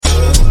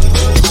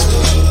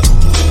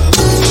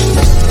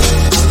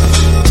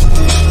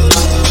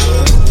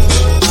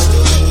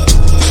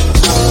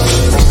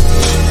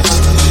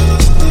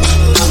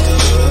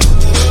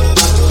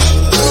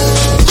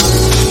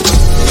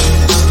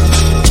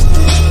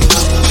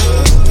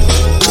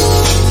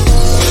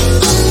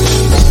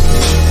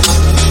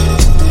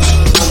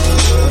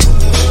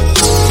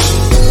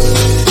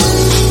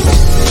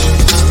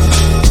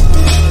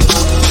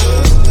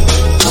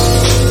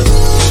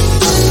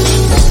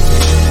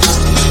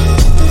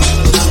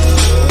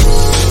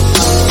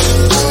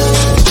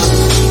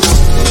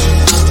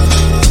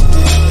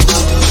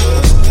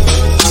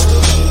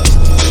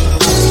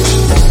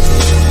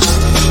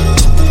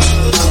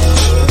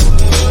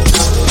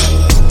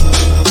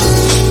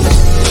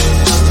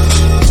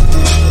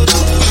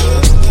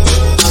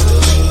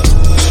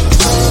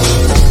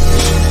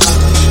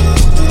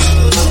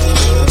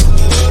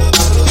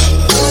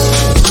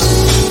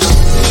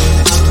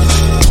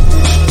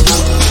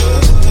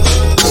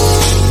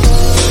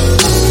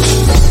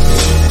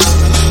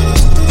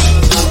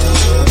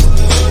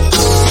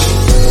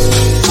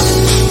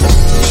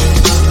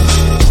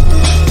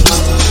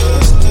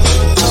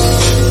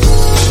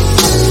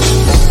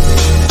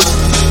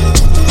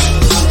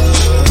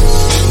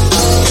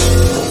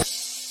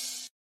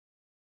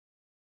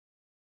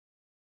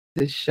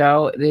the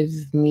show. It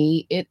is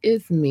me. It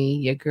is me,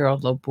 your girl,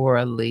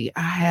 Labora Lee.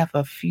 I have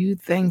a few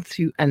things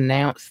to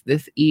announce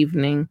this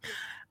evening.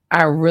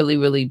 I really,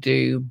 really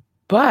do.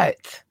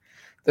 But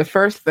the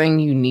first thing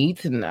you need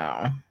to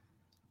know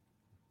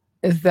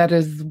is that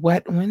it's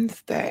Wet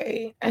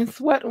Wednesday. It's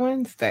Wet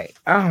Wednesday.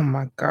 Oh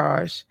my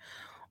gosh.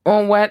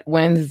 On Wet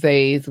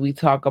Wednesdays, we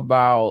talk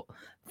about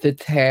the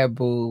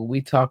taboo.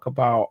 We talk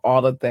about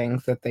all the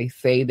things that they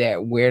say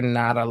that we're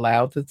not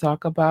allowed to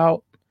talk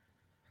about.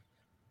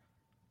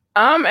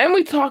 And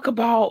we talk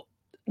about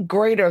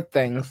greater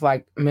things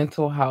like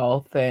mental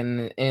health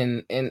and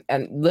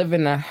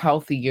living a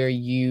healthier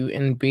you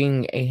and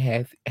being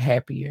a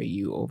happier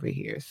you over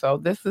here. So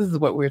this is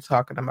what we're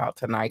talking about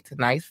tonight.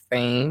 Tonight's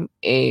theme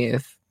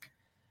is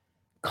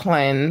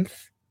cleanse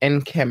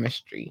and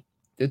chemistry,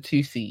 the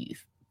two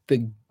C's.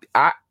 The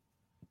I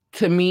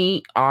To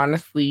me,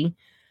 honestly,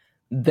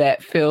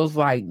 that feels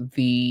like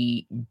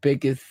the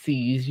biggest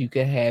C's you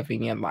could have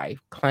in your life.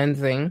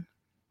 Cleansing,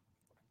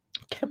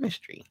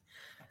 chemistry.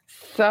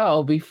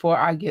 So before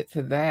I get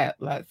to that,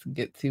 let's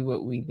get to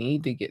what we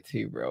need to get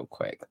to real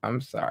quick.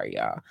 I'm sorry,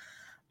 y'all.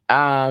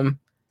 Um,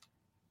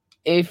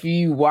 if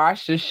you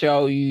watch the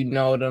show, you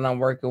know that I'm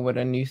working with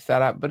a new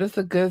setup, but it's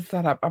a good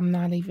setup. I'm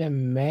not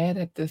even mad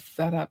at this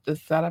setup. The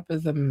setup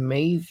is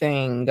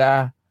amazing.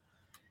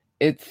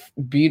 It's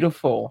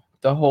beautiful.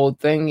 The whole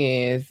thing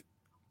is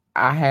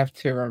I have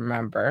to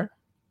remember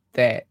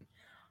that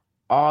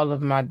all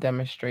of my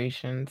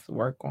demonstrations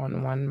work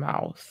on one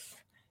mouse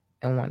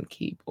and one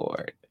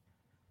keyboard.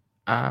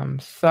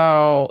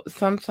 So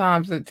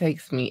sometimes it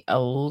takes me a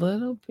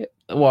little bit.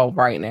 Well,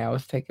 right now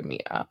it's taking me.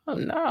 Oh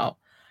no,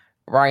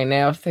 right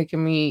now it's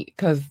taking me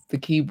because the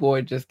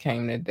keyboard just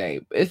came today.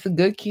 It's a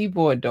good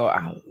keyboard though.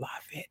 I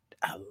love it.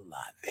 I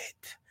love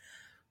it.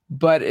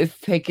 But it's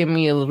taking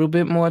me a little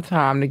bit more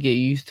time to get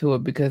used to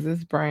it because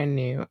it's brand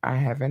new.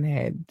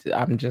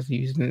 I'm just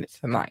using it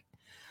tonight.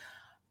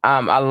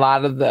 A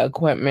lot of the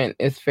equipment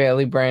is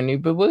fairly brand new,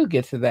 but we'll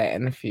get to that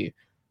in a few.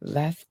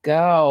 Let's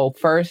go.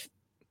 First,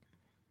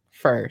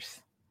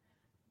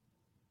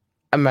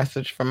 a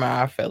message from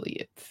our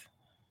affiliates.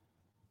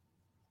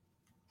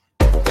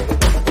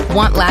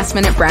 Want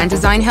last-minute brand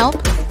design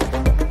help?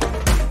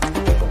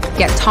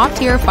 Get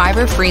top-tier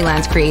Fiverr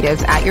freelance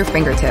creatives at your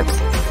fingertips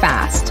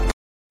fast.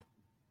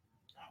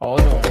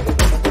 Hold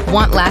on.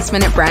 Want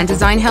last-minute brand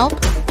design help?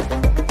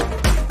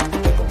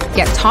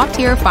 Get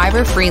top-tier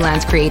Fiverr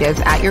freelance creatives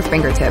at your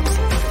fingertips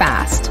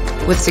fast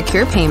with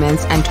secure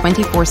payments and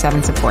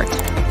 24/7 support.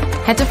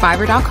 Head to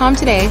Fiverr.com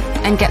today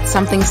and get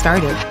something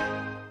started.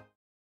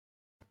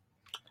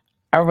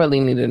 I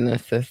really need an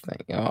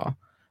assistant, y'all.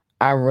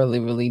 I really,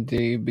 really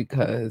do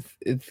because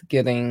it's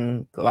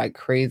getting like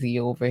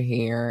crazy over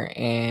here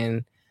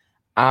and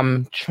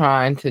I'm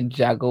trying to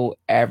juggle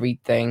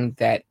everything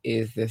that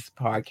is this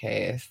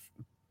podcast.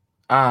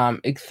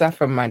 Except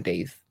for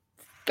Mondays.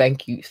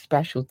 Thank you,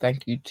 special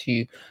thank you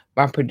to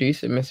my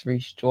producer, Miss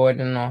Reese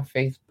Jordan on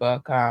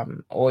Facebook.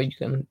 Or you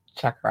can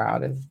check her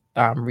out as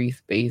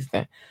Reese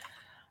Bazin.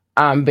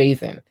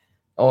 Bazin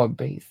or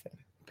Bazin.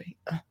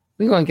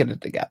 We're gonna get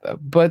it together.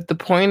 But the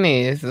point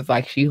is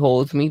like she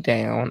holds me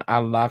down. I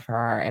love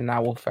her and I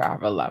will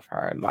forever love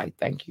her. Like,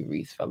 thank you,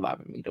 Reese, for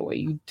loving me the way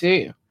you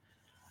do.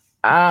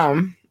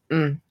 I'm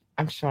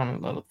showing a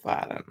little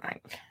side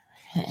tonight.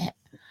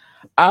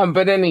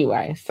 But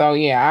anyway, so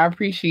yeah, I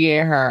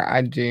appreciate her.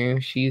 I do.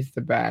 She's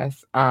the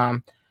best.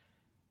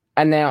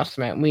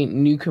 Announcement.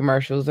 New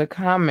commercials are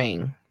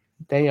coming.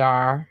 They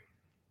are.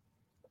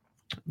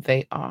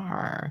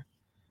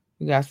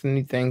 We got some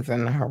new things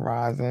on the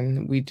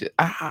horizon.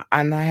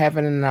 And I have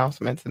an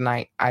announcement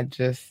tonight. I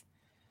just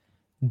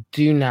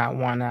do not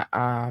want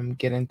to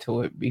get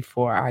into it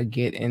before I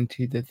get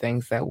into the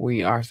things that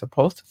we are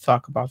supposed to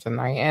talk about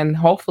tonight. And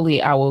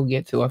hopefully I will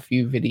get to a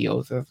few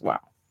videos as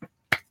well.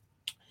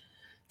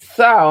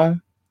 So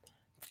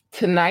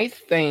tonight's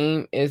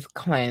theme is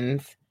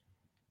cleanse.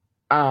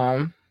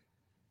 The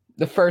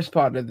first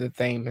part of the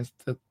theme is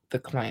the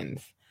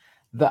cleanse.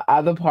 The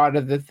other part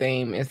of the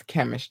theme is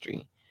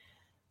chemistry.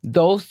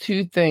 Those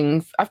two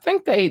things, I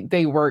think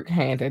they work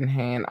hand in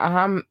hand.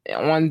 I'm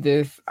on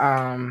this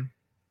I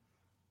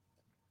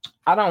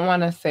don't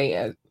want to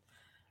say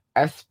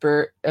a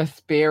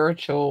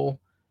spiritual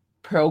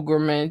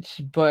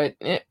pilgrimage, but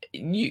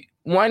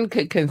one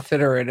could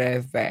consider it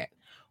as that.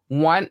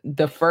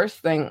 The first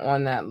thing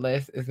on that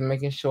list is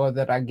making sure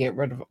that I get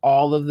rid of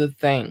all of the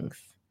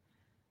things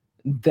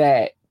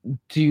that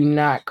do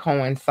not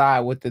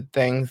coincide with the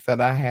things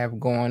that I have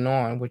going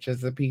on, which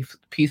is a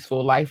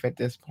peaceful life at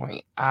this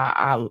point.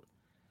 I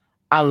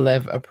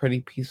live a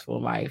pretty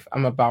peaceful life.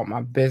 I'm about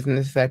my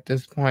business at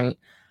this point.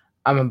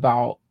 I'm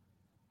about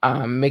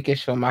making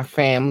sure my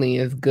family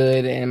is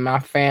good, and my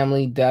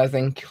family does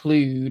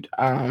include,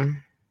 my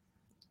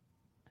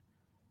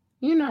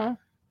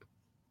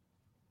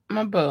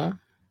boo.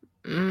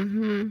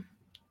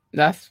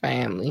 That's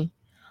family.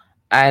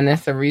 And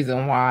that's the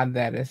reason why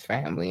that is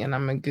family. And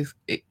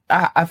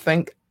I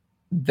think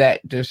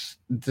that just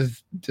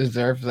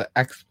deserves an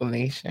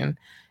explanation.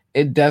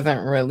 It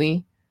doesn't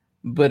really,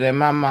 But in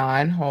my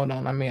mind, hold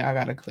on, I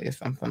gotta clear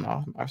something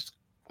off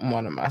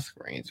one of my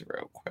screens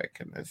real quick,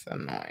 and it's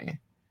annoying.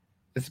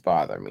 It's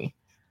bothering me.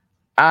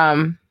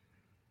 I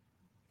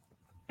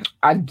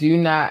do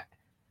not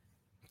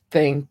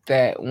think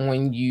that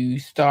when you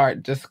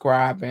start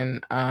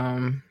describing,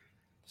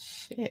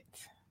 shit,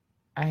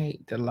 I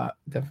hate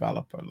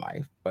developer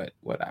life, but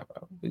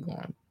whatever. We're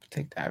going to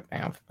take that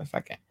down for a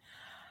second.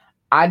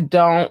 I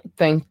don't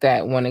think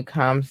that when it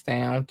comes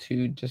down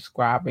to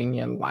describing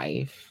your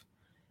life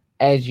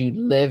as you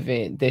live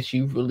it, that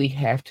you really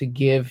have to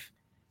give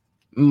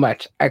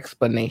much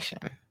explanation.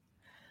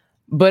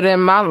 But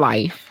in my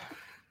life,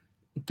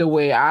 the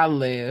way I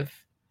live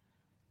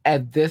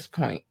at this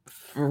point,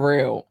 for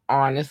real,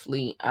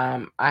 honestly,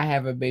 I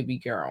have a baby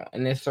girl,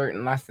 and there's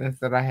certain lessons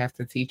that I have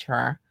to teach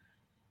her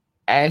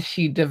as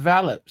she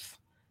develops.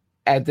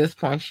 At this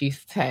point,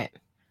 she's 10,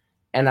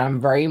 and I'm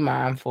very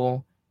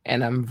mindful,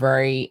 and I'm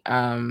very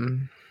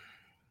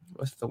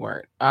what's the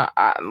word?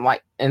 I'm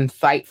like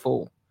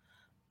insightful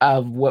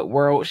of what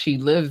world she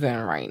lives in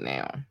right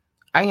now.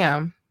 I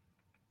am.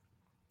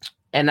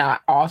 And I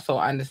also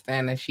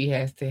understand that she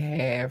has to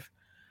have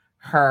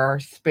her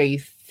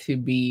space to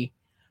be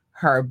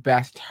her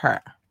best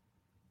her.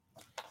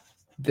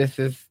 This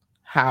is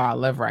how I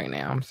live right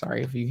now. I'm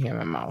sorry if you hear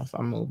my mouse.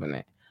 I'm moving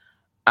it.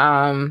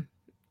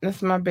 This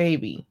is my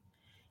baby.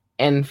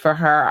 And for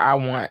her, I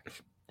want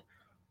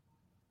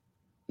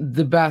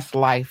the best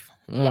life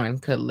one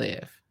could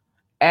live.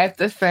 At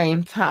the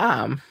same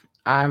time,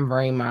 I'm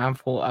very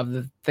mindful of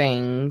the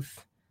things,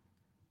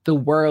 the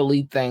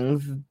worldly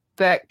things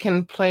that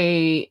can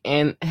play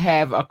and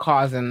have a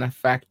cause and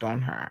effect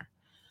on her.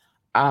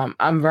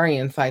 I'm very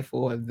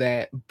insightful of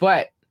that.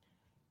 But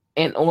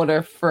in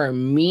order for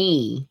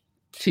me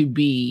to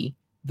be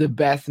the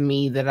best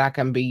me that I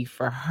can be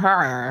for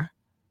her,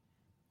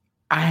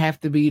 I have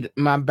to be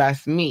my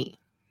best me.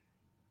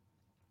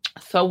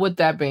 So with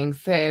that being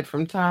said,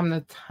 from time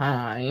to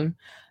time,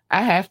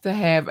 I have to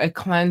have a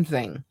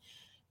cleansing.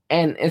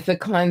 And it's a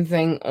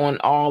cleansing on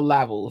all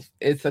levels.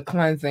 It's a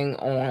cleansing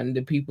on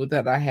the people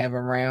that I have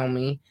around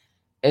me.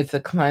 It's a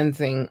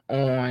cleansing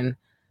on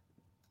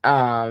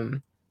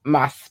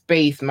my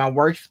space, my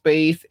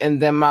workspace,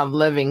 and then my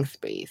living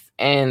space.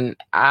 And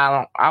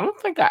I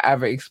don't think I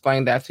ever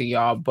explained that to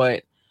y'all,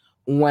 but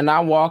when I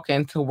walk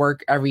into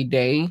work every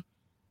day,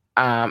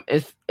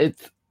 it's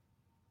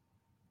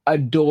a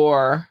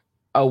door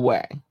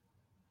away.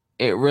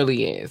 It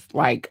really is.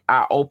 Like,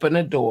 I open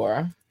a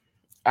door,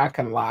 I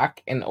can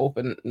lock and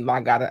open.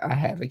 I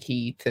have a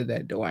key to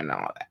that door and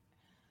all that.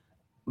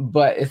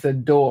 But it's a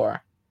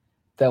door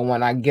that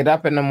when I get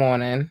up in the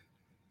morning,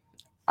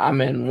 I'm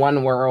in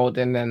one world,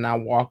 and then I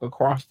walk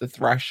across the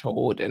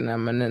threshold and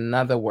I'm in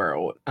another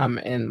world. I'm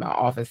in my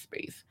office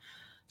space.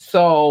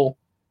 So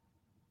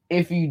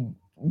if you've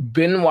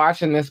been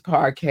watching this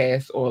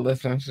podcast or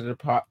listening to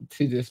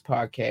this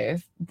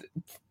podcast,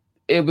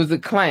 it was a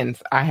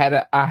cleanse. I had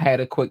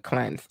a quick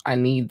cleanse. I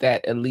need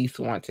that at least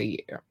once a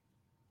year.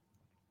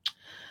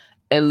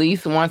 At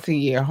least once a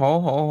year.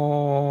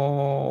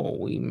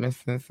 We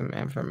missing some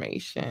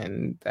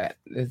information that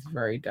is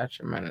very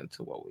detrimental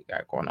to what we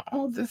got going on.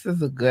 Oh, this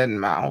is a good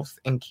mouse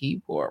and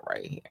keyboard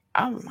right here.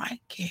 I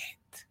like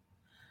it.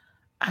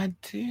 I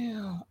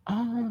do.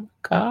 Oh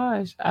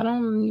gosh, I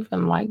don't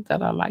even like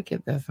that I like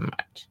it this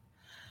much.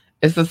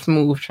 It's a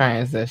smooth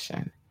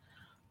transition.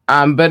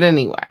 But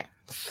anyway,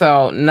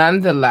 so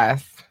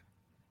nonetheless,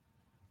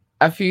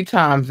 a few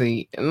times a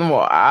year.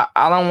 Well, I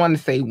don't want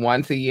to say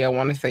once a year. I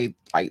want to say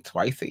like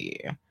twice a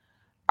year.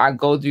 I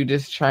go through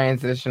this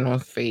transitional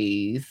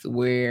phase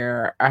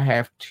where I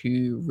have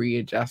to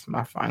readjust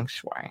my feng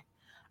shui.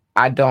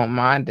 I don't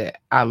mind it.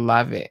 I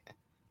love it.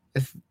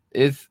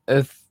 It's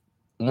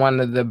one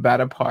of the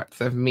better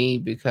parts of me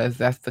because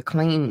that's the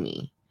clean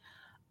me.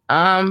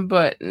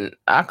 But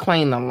I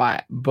clean a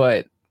lot,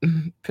 but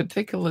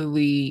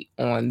particularly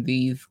on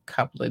these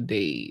couple of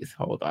days.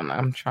 Hold on,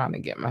 I'm trying to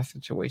get my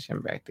situation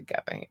back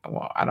together.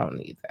 Well, I don't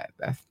need that.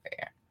 That's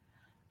there.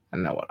 I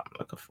know what I'm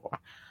looking for.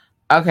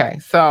 Okay,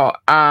 so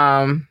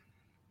a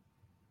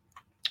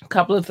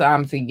couple of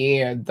times a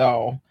year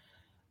though,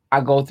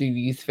 I go through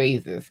these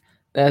phases.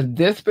 Now,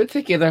 this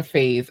particular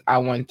phase I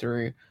went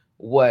through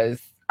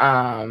was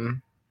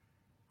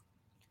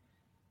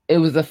it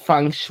was a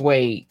feng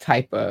shui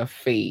type of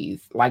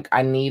phase. Like,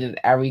 I needed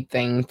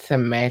everything to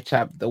match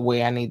up the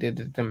way I needed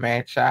it to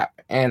match up.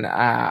 And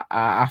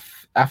I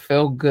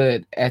feel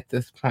good at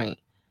this point.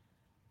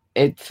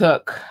 It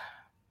took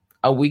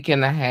a week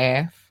and a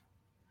half.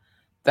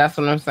 That's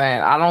what I'm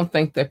saying. I don't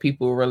think that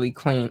people really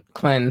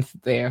cleanse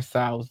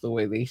themselves the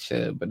way they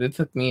should. But it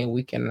took me a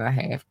week and a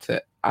half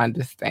to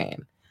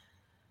understand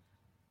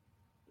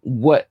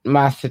what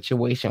my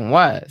situation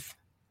was.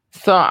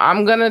 So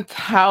I'm going to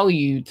tell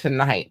you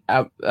tonight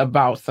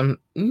about some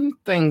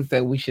things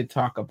that we should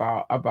talk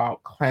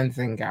about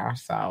cleansing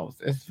ourselves.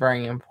 It's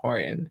very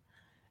important.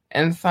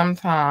 And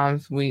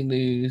sometimes we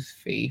lose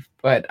faith,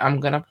 but I'm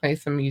going to play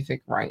some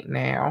music right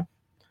now.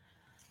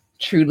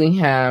 Truly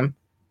Him,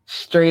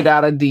 straight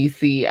out of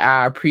DC.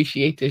 I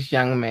appreciate this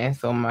young man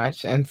so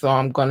much, and so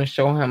I'm gonna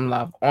show him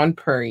love on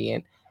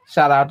period.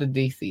 Shout out to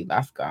DC.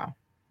 Let's go.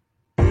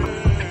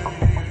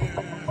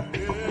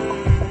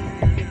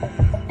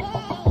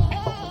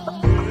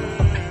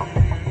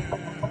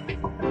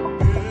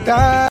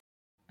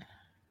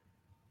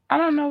 I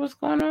don't know what's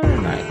going on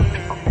tonight.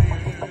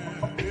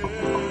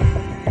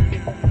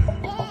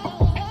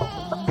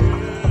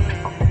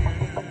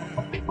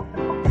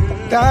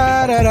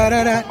 Da da da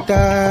da da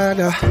da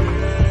da.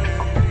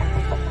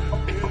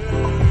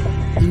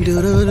 Do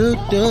do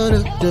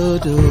do do do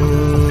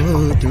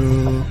do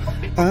do.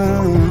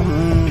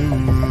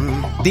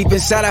 Deep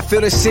inside, I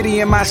feel the city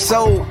in my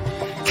soul.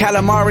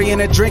 Calamari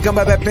in a drink, I'm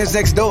up at Ben's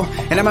next door.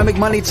 And I'ma make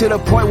money to the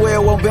point where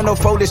it won't bend no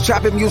fold. This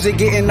trapping music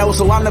getting old,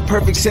 so I'm the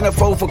perfect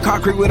centerfold for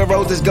concrete where the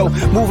roses go.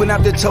 Moving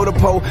up the toe to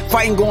pole,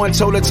 fighting going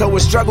toe to toe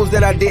with struggles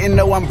that I didn't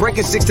know. I'm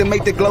breaking six to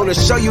make the glow, to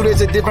show you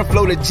there's a different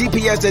flow. The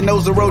GPS that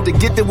knows the road to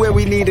get to where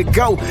we need to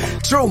go.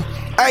 True.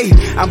 Hey,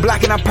 I'm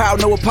black and I'm proud,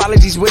 no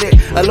apologies with it.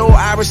 A little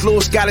Irish, little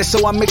Scottish,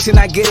 so I'm mixing,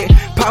 I get it.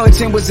 Power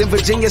 10 was in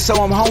Virginia, so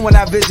I'm home when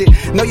I visit.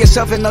 Know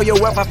yourself and know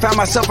your wealth, I found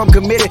myself, I'm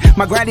committed.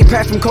 My granny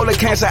passed from colon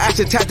cancer, I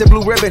should tap the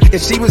blue ribbon.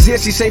 If she was here,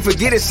 she'd say,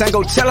 forget it, son,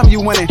 go tell them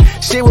you winning.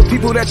 Share with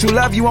people that you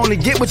love, you only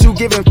get what you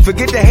giving.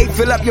 Forget the hate,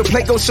 fill up your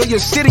plate, go show your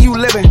city you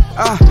living.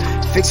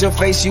 Fix your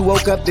face, you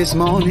woke up this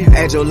morning.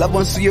 Add your loved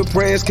ones to your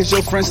prayers, cause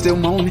your friends still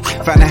moaning.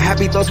 Find the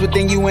happy thoughts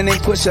within you and then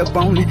push up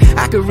on it.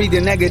 I could read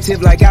the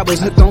negative like I was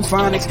hooked on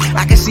phonics.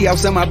 I can see how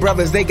some of my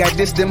brothers, they got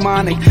this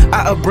demonic.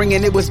 Our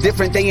upbringing, it was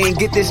different, they ain't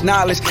get this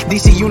knowledge.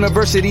 DC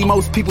University,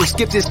 most people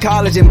skip this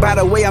college. And by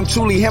the way, I'm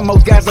truly him,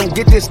 most guys don't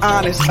get this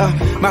honest.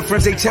 My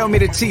friends, they tell me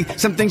the T,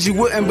 some things you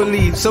wouldn't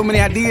believe. So many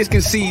ideas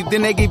conceived,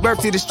 then they gave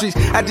birth to the streets.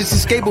 I just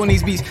escape on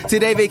these beats,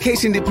 today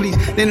vacation depletes.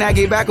 Then I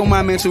get back on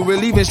my mental,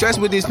 relieving stress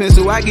with this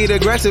pencil. I get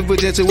aggressive but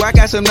gentle, I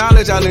got some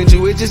knowledge I'll lend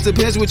you. It just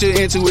depends what you're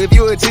into. If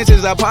your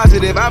intentions are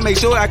positive, I make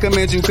sure I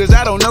commend you. Cause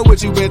I don't know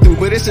what you've been through,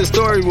 but it's a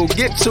story we'll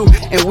get to.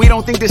 And we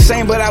don't think the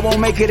same, but I won't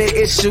make it an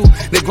issue.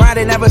 The grind,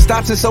 it never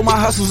stops, and so my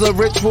hustle's a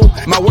ritual.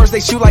 My words, they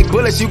shoot like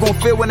bullets, you gon'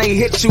 feel when they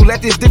hit you.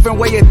 Let this different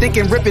way of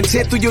thinking rip and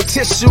tear through your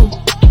tissue.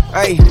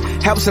 Hey,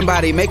 help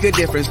somebody, make a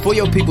difference. For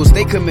your people,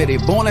 stay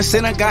committed. Born a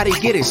sinner, gotta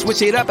get it.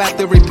 Switch it up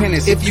after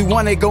repentance. If you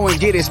want it, go and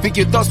get it. Speak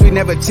your thoughts, we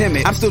never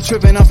timid. I'm still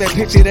tripping off that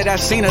picture that I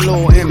seen a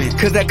little image.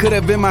 Cause that could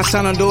have been my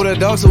son or daughter,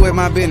 dog, so with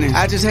my business.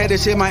 I just had to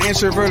share my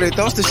introverted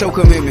thoughts to show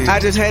commitment. I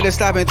just had to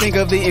stop and think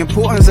of the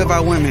importance of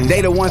our women. They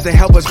the ones that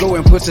help us grow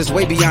and push us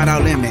way beyond our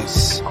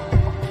limits.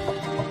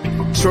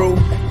 True,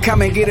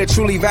 come and get a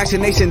truly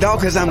vaccination,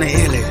 dog, cause I'm the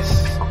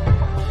illest.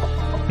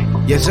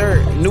 Yes,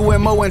 sir. New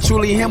and Mo and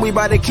truly him, we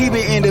about to keep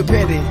it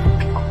independent.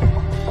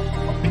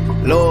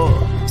 Lord,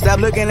 stop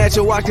looking at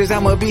your watch, cause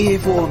I'ma be here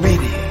for a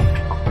minute.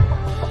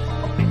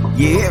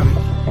 Yeah.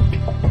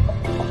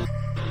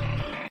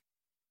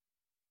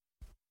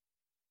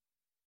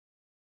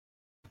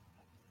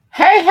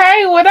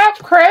 Hey, what up,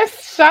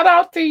 Chris? Shout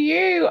out to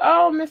you.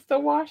 Oh,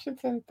 Mr.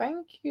 Washington,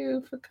 thank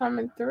you for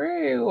coming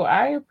through.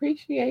 I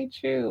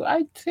appreciate you.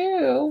 I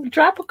do.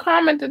 Drop a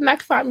comment the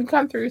next time you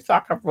come through so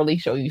I can really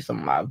show you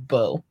some love,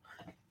 boo.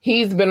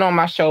 He's been on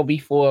my show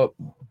before,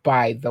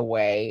 by the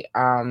way.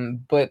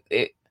 But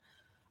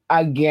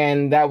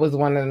again, that was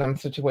one of them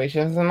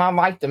situations, and I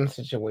like them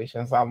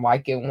situations. I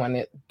like it when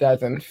it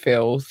doesn't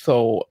feel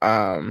so.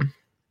 I'm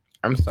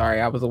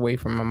sorry, I was away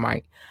from my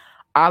mic.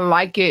 I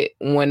like it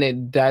when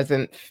it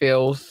doesn't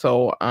feel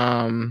so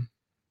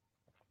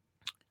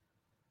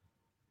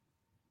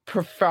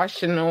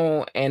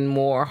professional and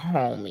more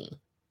homey.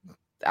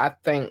 I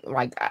think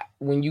like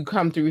when you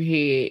come through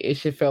here, it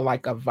should feel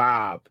like a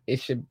vibe.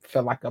 It should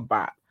feel like a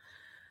vibe.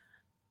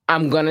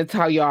 I'm going to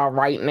tell y'all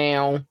right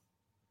now,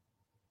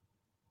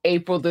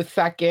 April the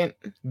 2nd,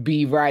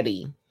 be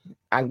ready.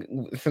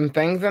 Some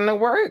things in the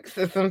works.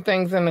 Some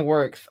things in the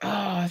works.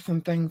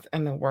 Some things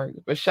in the works.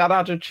 But shout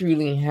out to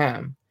Truly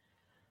Him,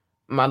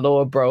 my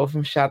little bro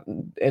from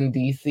in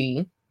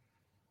DC.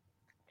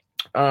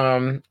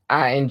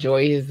 I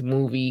enjoy his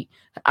movie.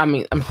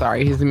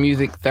 His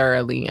music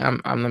thoroughly.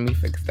 Let me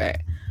fix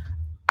that.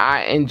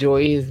 I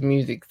enjoy his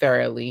music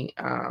thoroughly.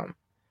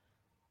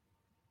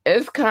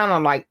 It's kind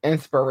of like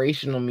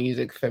inspirational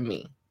music for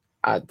me,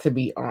 to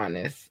be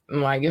honest.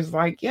 It's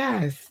like,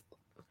 yes,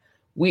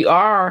 we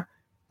are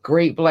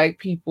great Black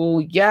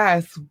people.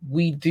 Yes,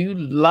 we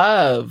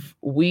love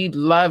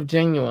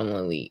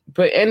genuinely.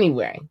 But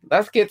anyway,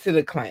 let's get to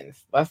the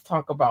cleanse. Let's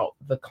talk about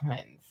the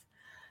cleanse.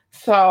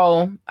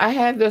 So I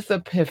had this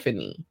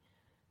epiphany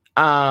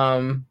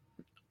over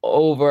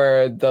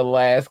the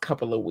last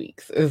couple of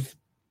weeks. It's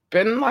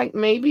been like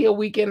maybe a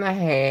week and a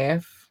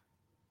half.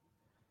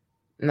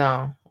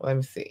 No, let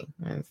me see.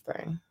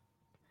 Wednesday.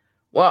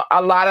 Well,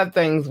 a lot of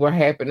things were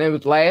happening.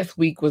 Last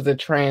week was a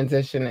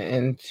transition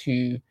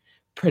into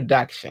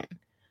production.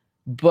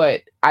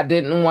 But I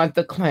didn't want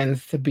the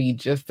cleanse to be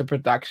just the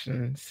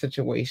production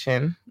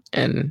situation.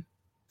 And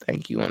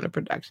thank you on the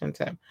production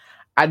tab.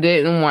 I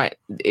didn't want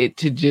it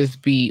to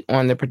just be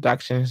on the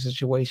production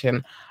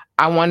situation.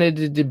 I wanted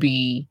it to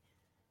be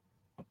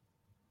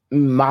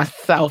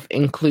myself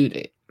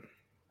included.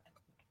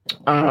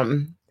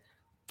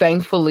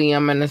 Thankfully,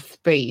 I'm in a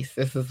space.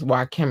 This is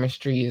why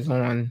chemistry is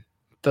on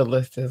the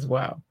list as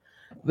well.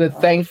 But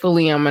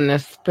thankfully, I'm in a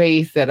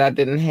space that I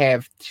didn't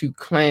have to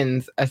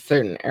cleanse a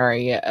certain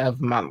area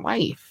of my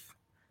life.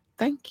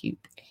 Thank you.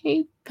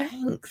 Hey,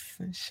 thanks.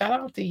 Shout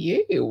out to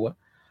you.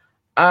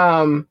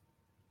 And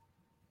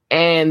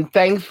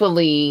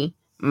thankfully,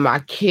 my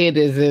kid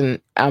is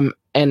in an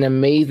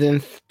amazing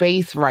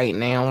space right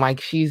now.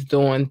 Like, she's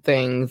doing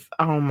things,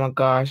 oh my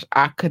gosh,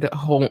 I could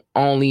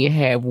only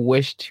have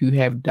wished to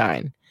have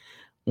done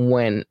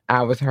when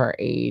I was her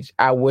age.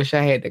 I wish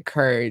I had the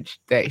courage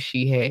that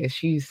she has.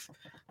 She's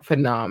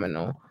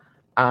phenomenal.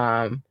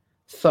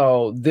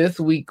 So this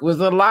week was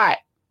a lot.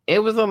 It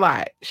was a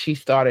lot. She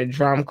started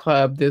drum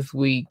club this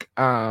week.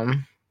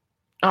 And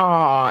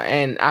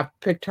I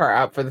picked her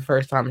up for the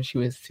first time and she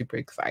was super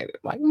excited.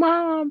 Like,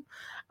 Mom,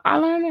 I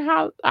learned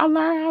how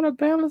to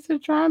balance the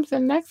drums,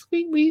 and next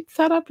week we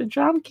set up the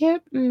drum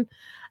kit and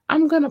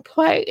I'm gonna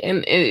play.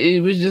 And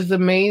it was just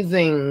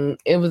amazing.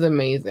 It was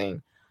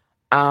amazing.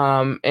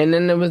 And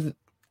then there was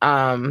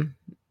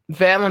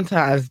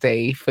Valentine's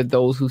Day for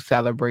those who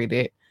celebrate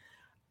it.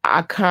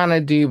 I kind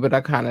of do, but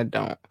I kind of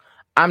don't.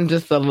 I'm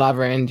just a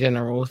lover in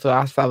general, so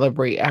I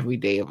celebrate every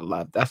day of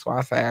love. That's why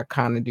I say I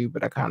kind of do,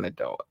 but I kind of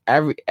don't.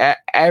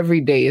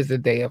 Every day is a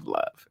day of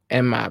love,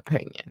 in my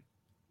opinion.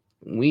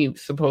 We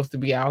supposed to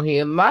be out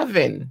here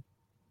loving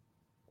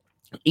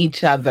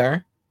each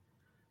other.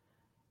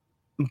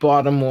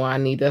 Baltimore, I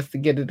need us to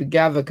get it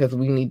together because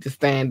we need to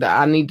stand up.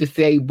 I need to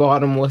say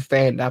Baltimore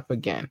stand up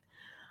again.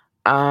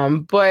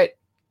 But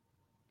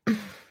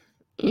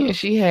yeah,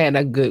 she had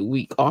a good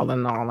week all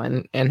in all,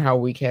 and her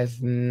week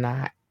has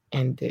not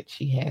ended.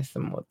 She has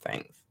some more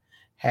things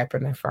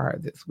happening for her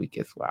this week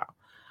as well.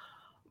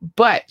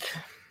 But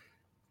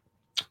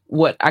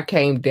what I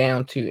came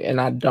down to,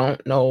 and I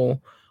don't know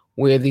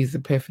where these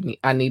epiphany,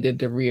 I needed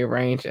to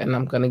rearrange, and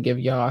I'm going to give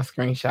y'all a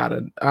screenshot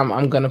of,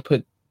 I'm going to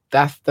put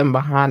that's them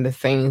behind the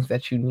scenes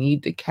that you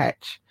need to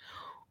catch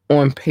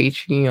on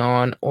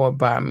Patreon or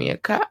Buy Me a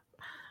Cup.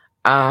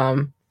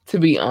 To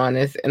be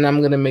honest, and I'm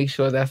going to make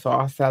sure that's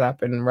all set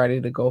up and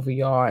ready to go for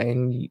y'all,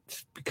 and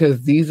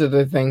because these are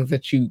the things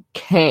that you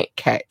can't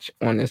catch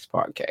on this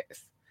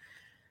podcast.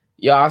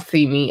 Y'all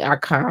see me, I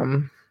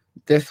come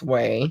this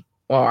way.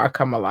 Well, I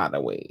come a lot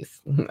of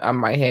ways. I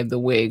might have the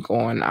wig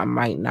on. I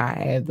might not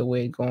have the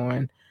wig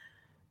on.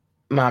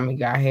 Mommy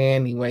got hair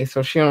anyway,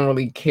 so she don't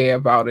really care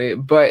about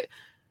it. But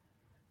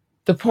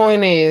the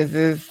point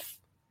is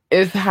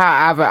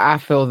however I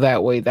feel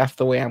that way, that's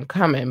the way I'm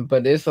coming.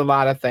 But there's a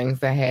lot of things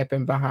that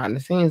happen behind the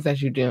scenes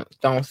that you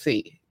don't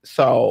see.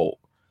 So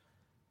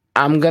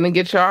I'm going to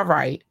get y'all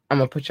right. I'm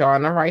going to put y'all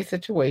in the right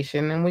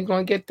situation, and we're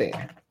going to get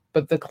there.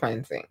 But the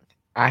cleansing.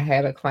 I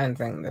had a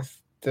cleansing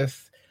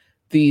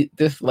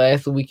this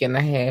last week and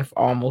a half,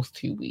 almost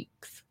 2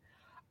 weeks.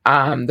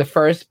 The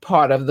first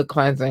part of the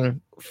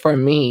cleansing for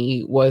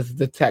me was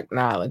the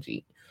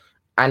technology.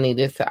 I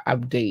needed to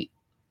update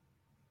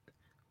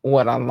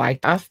what I like.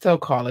 I still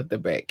call it the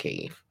Bat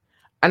Cave.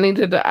 I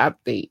needed to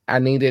update. I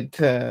needed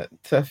to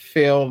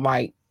feel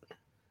like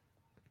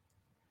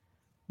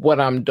what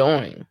I'm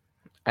doing.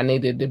 I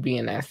needed to be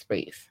in that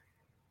space.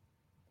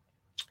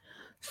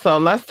 So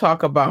let's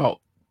talk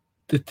about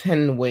the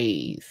 10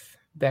 ways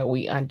that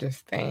we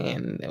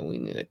understand that we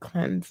need a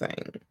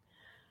cleansing.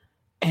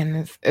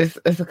 And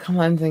it's a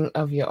cleansing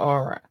of your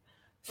aura.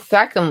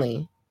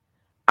 Secondly,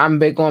 I'm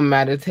big on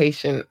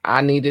meditation.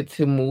 I needed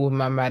to move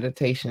my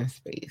meditation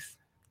space.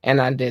 And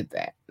I did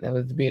that. That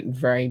was a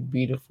very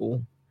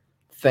beautiful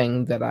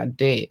thing that I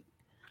did.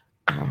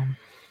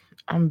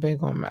 I'm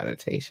big on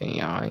meditation,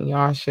 y'all. And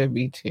y'all should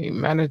be too.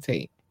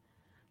 Meditate.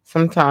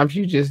 Sometimes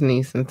you just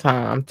need some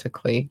time to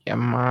clear your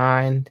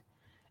mind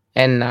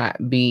and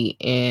not be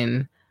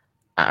in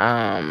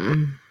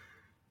the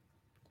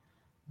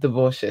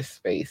bullshit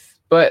space.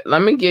 But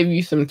let me give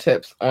you some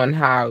tips on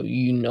how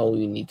you know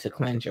you need to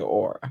cleanse your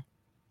aura.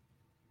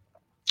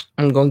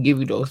 I'm going to give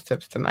you those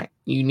tips tonight.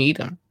 You need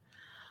them.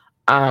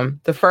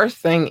 The first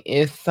thing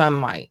is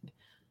sunlight.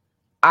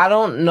 I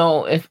don't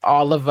know if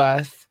all of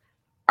us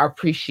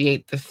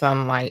appreciate the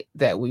sunlight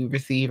that we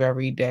receive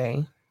every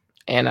day.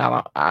 And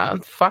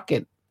fuck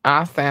it.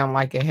 I sound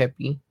like a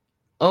hippie.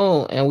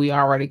 Oh, and we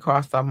already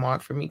crossed our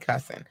mark for me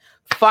cussing.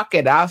 Fuck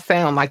it. I'll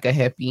sound like a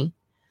hippie.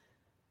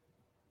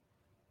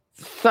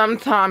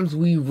 Sometimes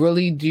we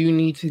really do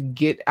need to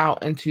get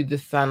out into the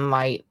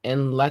sunlight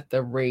and let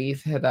the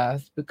rays hit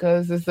us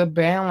because it's a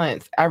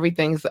balance.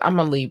 I'm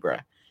a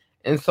Libra.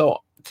 And so,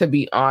 to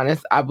be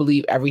honest, I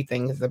believe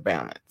everything is a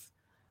balance.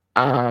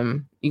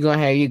 You're going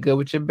to have your good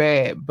with your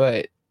bad,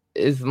 but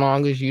as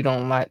long as you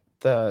don't let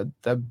the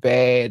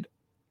bad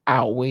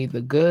outweigh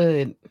the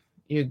good,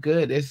 you're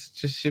good. It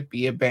just should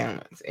be a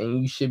balance.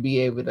 And you should be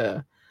able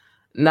to,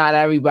 not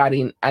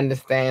everybody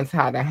understands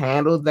how to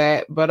handle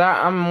that, but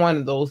I'm one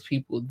of those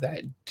people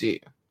that do.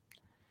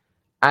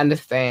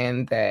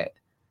 Understand that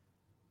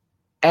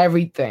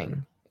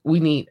everything We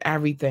need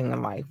everything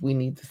in life. We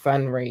need the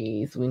sun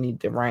rays, we need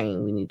the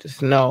rain, we need the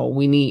snow.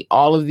 We need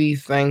all of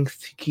these things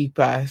to keep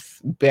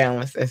us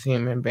balanced as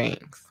human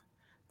beings.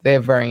 They're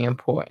very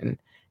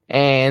important.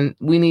 And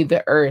we need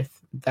the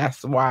earth.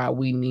 That's why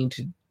we need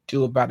to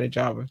do a better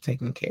job of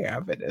taking care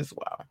of it as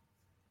well.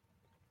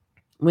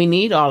 We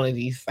need all of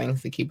these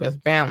things to keep us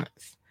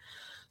balanced.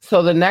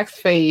 So the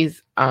next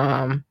phase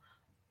of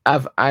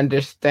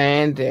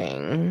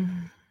understanding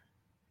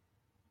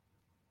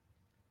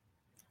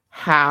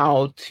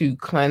how to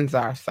cleanse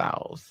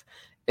ourselves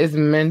is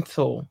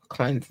mental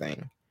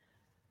cleansing.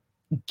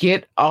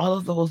 Get all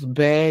of those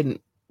bad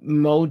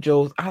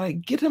mojos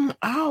out. Get them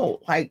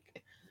out. Like,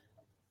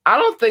 I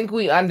don't think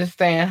we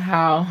understand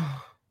how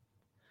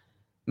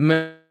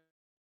men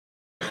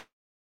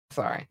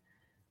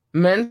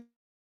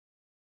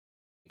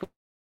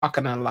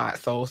talking a lot.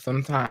 So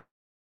sometimes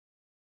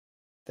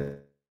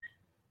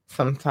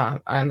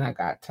and I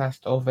got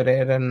test over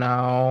there to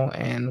know,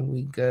 and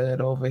we good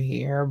over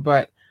here.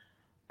 But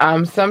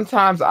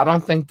sometimes I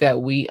don't think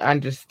that we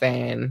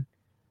understand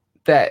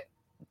that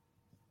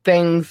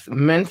things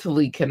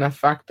mentally can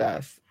affect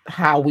us,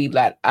 how we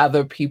let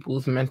other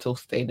people's mental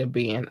state of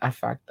being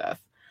affect us,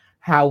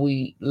 how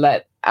we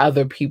let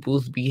other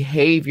people's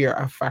behavior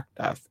affect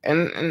us.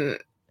 And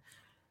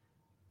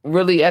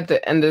really, at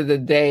the end of the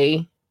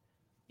day,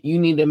 you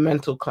need a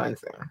mental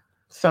cleansing.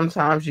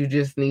 Sometimes you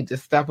just need to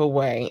step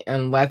away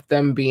and let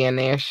them be in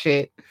their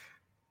shit.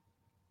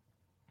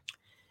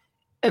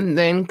 And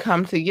then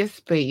come to your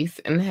space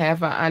and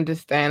have an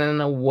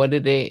understanding of what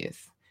it is.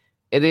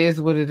 It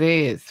is what it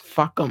is.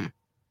 Fuck them.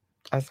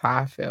 That's how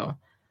I feel.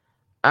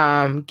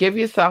 Give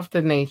yourself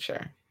to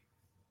nature.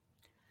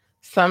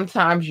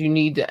 Sometimes you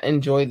need to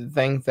enjoy the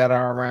things that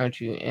are around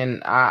you.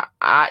 And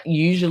I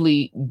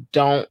usually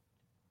don't.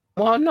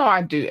 Well, no,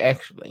 I do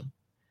actually.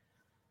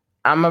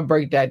 I'm going to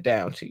break that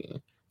down to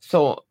you.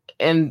 So,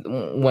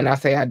 and when I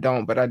say I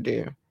don't, but I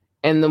do.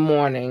 In the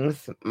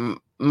mornings,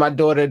 my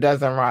daughter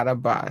doesn't ride a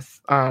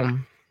bus.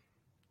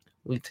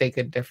 We take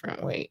a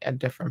different way, a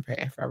different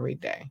path every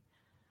day.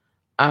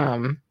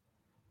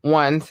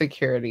 One,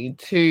 security.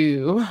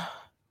 Two,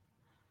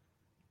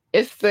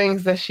 it's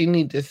things that she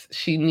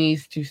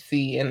needs to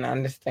see and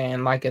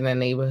understand. Like in the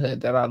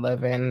neighborhood that I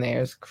live in,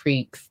 there's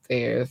creeks,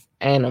 there's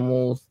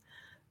animals,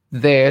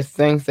 there's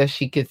things that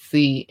she could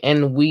see,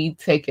 and we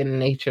take in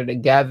nature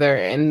together.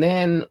 And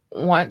then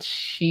once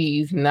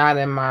she's not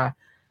in my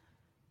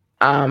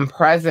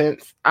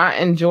presence, I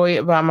enjoy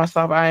it by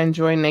myself. I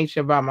enjoy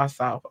nature by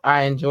myself.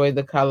 I enjoy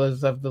the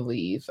colors of the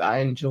leaves. I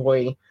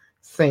enjoy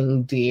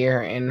seeing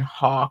deer and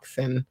hawks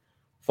and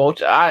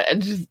vulture. I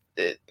just,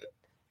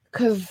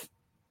 because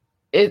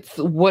it's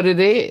what it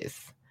is.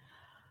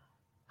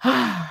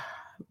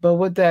 But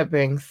with that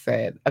being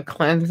said, a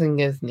cleansing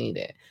is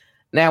needed.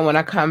 Now, when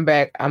I come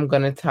back, I'm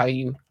going to tell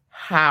you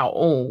how.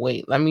 Oh,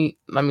 wait, let me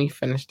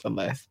finish the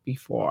list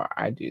before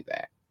I do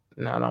that.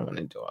 No, I don't want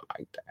to do it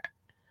like that.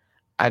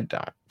 I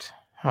don't.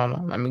 Hold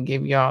on, let me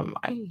give y'all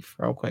life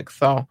real quick.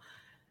 So,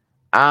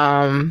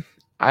 I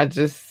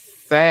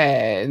just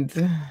said,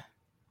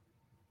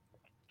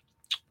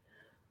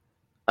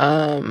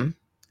 and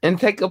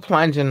take a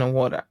plunge in the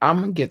water. I'm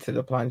going to get to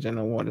the plunge in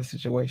the water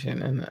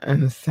situation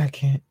in a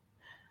second.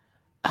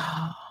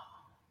 Oh.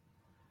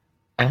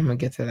 I'm going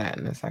to get to that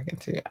in a second,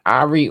 too.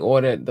 I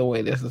reordered the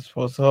way this is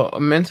supposed to. So,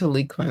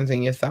 mentally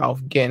cleansing yourself,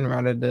 getting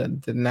rid of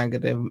the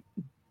negative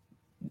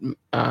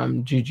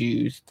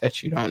jujus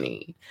that you don't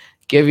need.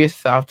 Give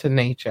yourself to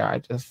nature. I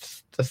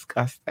just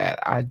discussed that.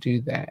 I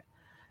do that.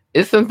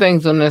 It's some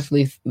things on this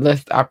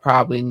list I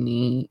probably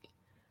need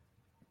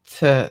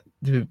to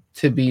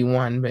be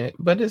one bit,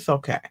 but it's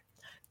okay.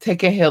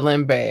 Take a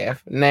healing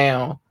bath.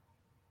 Now,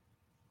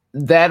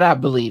 that I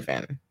believe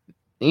in.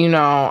 You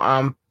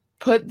know,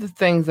 put the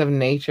things of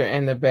nature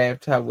in the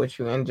bathtub with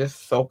you and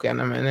just soak in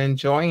them and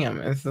enjoy them.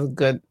 It's a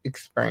good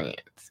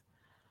experience.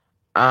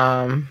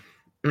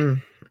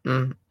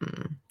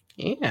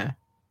 Yeah.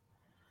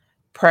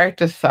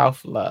 Practice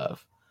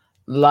self-love.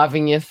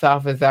 Loving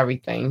yourself is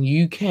everything.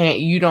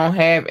 You don't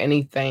have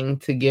anything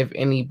to give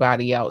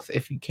anybody else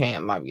if you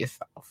can't love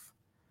yourself.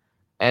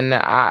 And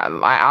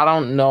I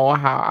don't know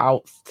how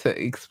else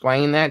to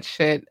explain that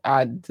shit.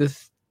 I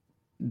just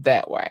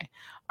that way.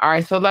 All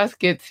right, so let's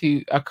get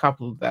to a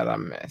couple that I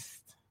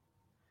missed.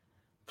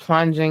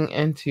 Plunging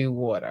into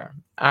water.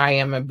 I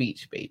am a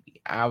beach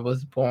baby. I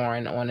was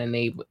born on a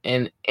naval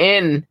in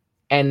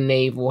a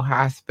naval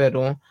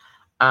hospital,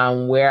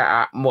 where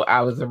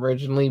I was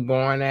originally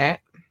born at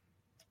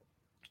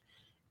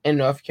in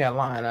North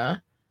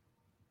Carolina.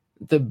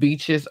 The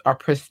beaches are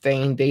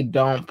pristine. They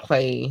don't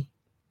play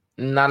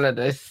none of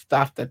the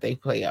stuff that they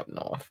play up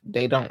north.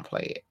 They don't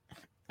play it.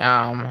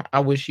 I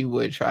wish you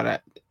would try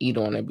to eat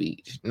on a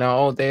beach.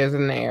 No, there's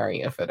an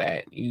area for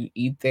that. You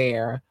eat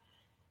there,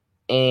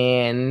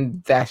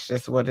 and that's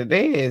just what it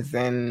is.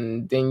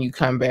 And then you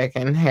come back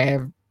and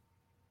have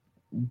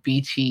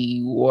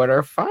beachy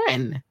water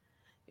fun.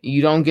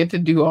 You don't get to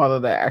do all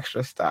of the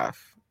extra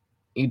stuff.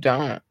 You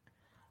don't.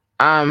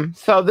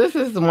 So this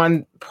is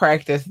one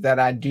practice that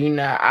I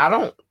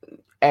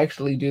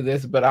actually do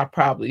this, but I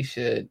probably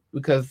should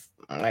because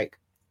like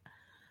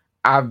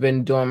I've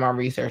been doing my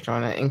research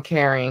on it and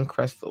carrying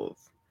crystals.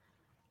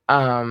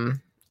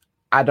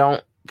 I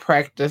don't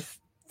practice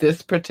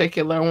this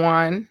particular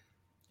one,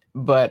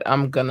 but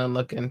I'm gonna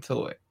look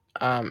into it.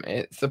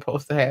 It's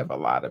supposed to have a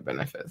lot of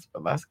benefits,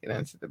 but let's get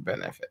into the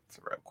benefits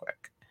real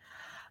quick.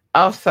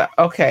 Also,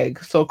 okay,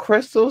 so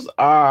crystals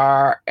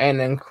are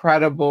an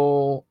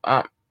incredibly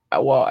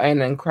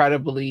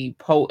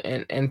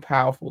potent and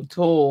powerful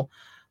tool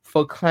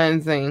for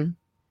cleansing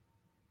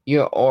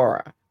your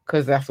aura,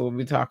 because that's what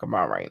we talk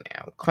about right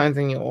now,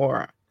 cleansing your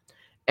aura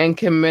and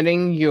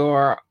committing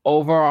your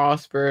overall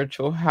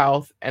spiritual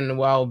health and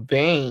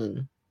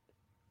well-being.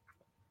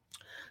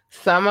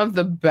 Some of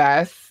the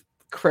best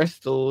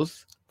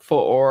crystals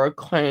for aura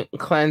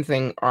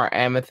cleansing are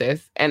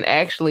amethyst, and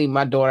actually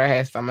my daughter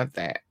has some of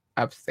that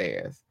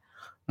upstairs.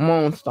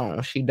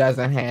 Moonstone, she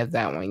doesn't have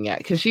that one yet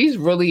because she's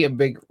really a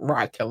big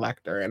rock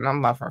collector, and I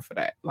love her for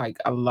that. Like,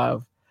 I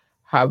love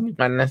her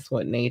oneness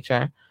with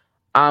nature.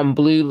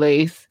 Blue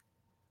lace,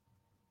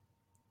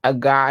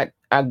 agate,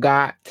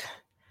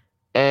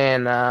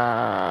 and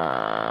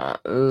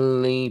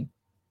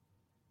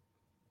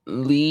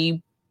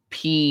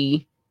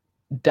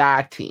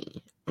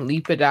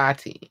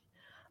lepidati,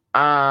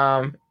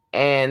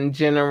 and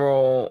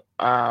general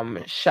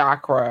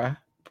chakra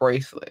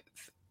bracelets.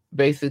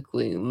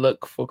 Basically,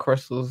 look for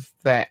crystals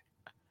that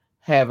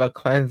have a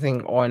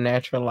cleansing or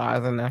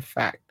naturalizing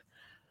effect.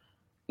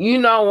 You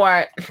know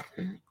what?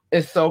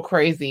 It's so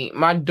crazy.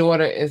 My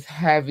daughter is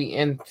heavy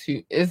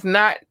into, it's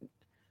not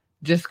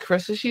just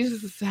crystals, she's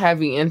just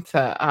heavy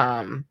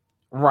into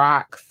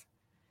rocks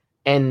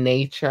and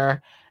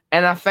nature.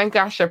 And I think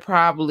I should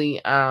probably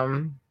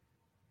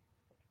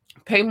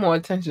pay more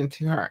attention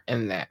to her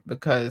in that,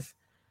 because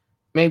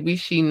maybe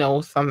she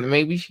knows something.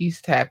 Maybe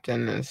she's tapped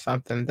into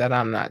something that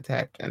I'm not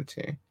tapped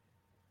into.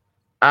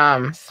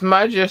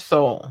 Smudge your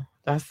soul.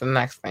 That's the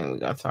next thing we're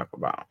going to talk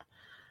about.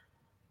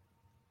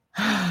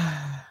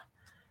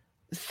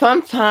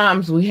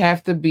 Sometimes we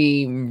have to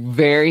be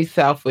very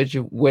selfish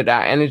with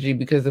our energy,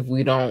 because if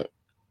we don't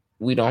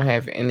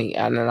have any,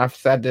 and I've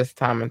said this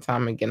time and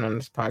time again on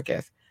this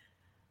podcast,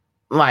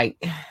 like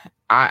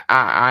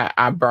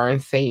I burn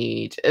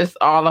sage. It's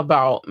all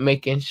about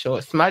making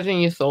sure,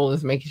 smudging your soul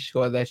is making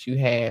sure that you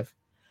have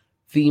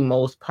the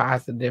most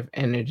positive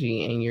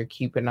energy and you're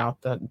keeping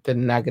out the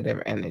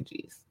negative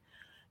energies.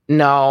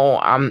 No,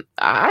 I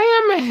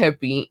am a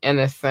hippie in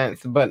a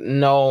sense, but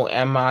no,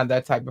 am I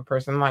that type of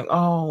person? Like,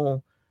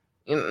 oh,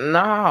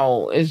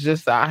 no, it's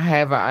just I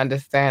have an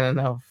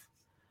understanding of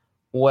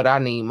what I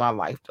need my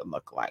life to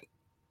look like.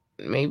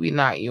 Maybe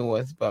not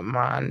yours, but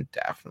mine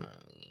definitely.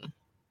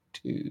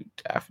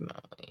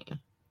 Definitely.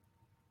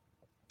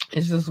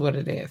 It's just what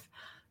it is.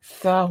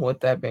 So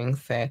with that being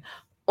said,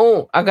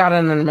 I got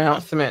an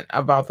announcement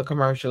about the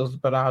commercials,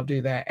 but I'll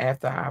do that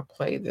after I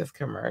play this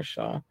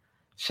commercial.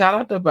 Shout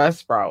out to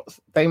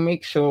Buzzsprouts. They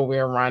make sure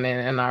we're running,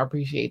 and I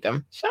appreciate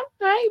them.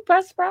 Hey,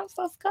 Buzzsprouts,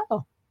 let's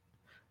go.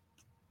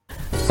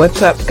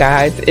 What's up,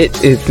 guys?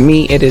 It is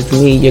me,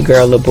 your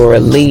girl, Labora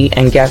Lee,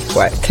 and guess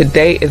what?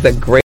 Today is a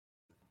great...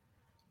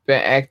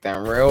 Been acting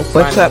real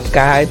funny. What's up,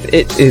 guys?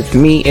 It is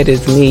me,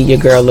 your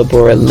girl,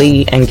 Labora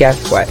Lee, and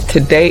guess what?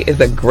 Today is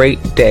a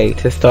great day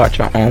to start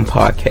your own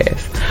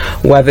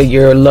podcast. Whether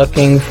you're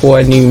looking for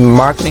a new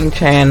marketing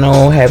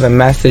channel, have a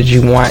message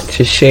you want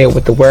to share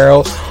with the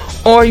world,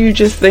 or you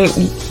just think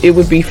it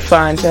would be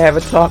fun to have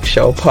a talk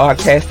show,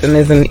 podcasting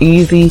is an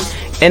easy,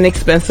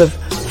 inexpensive,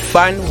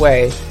 fun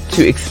way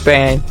to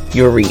expand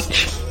your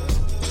reach.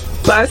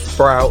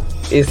 Buzzsprout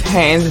is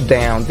hands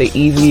down the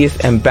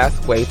easiest and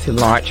best way to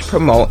launch,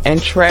 promote,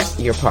 and track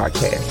your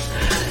podcast.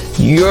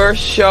 Your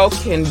show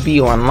can be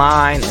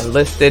online and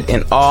listed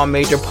in all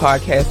major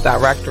podcast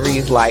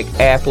directories like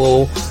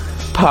Apple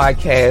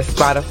Podcasts,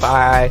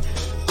 Spotify,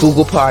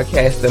 Google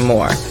Podcasts, and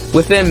more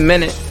within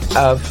minutes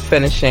of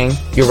finishing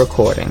your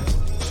recording.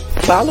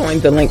 Following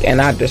the link in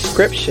our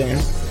description,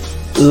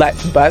 let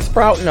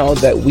Buzzsprout know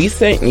that we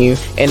sent you,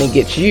 and it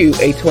gets you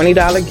a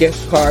 $20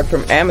 gift card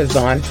from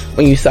Amazon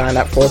when you sign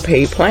up for a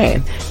paid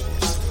plan.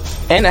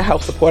 And it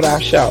helps support our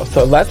show.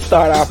 So let's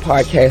start our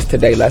podcast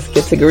today. Let's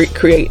get to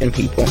creating,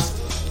 people.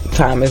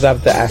 Time is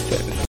of the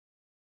essence.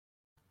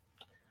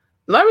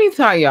 Let me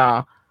tell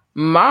y'all,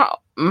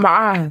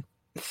 my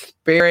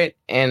spirit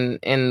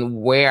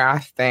and where I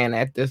stand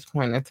at this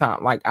point in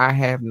time, like, I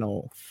have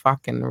no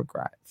fucking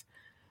regrets.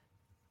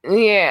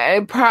 Yeah,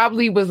 it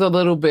probably was a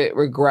little bit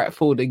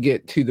regretful to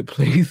get to the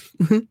place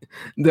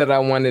that I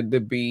wanted to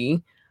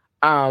be.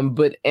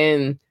 But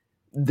in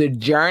the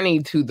journey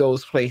to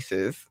those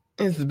places,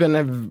 it's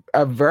been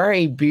a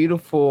very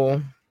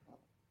beautiful...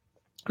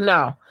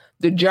 No,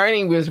 the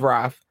journey was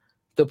rough.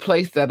 The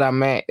place that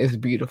I'm at is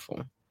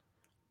beautiful.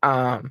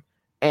 And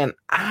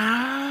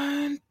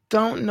I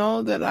don't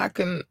know that I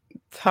can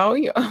tell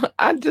you.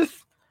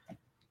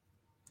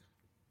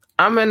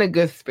 I'm in a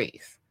good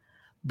space.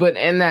 But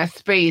in that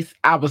space,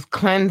 I was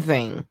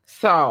cleansing.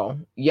 So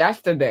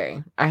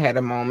yesterday, I had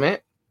a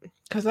moment.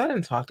 because I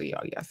didn't talk to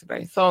y'all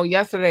yesterday. So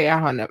yesterday I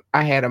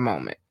had a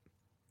moment.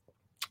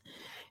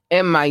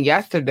 In my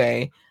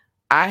yesterday,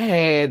 I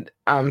had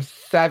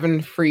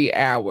 7 free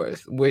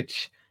hours,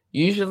 which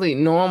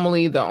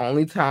normally the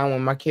only time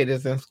when my kid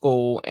is in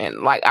school, and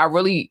like I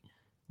really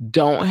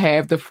don't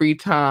have the free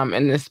time,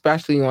 and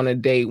especially on a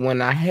day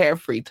when I have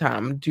free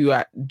time. Do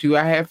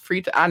I have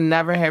free time? I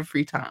never have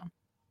free time.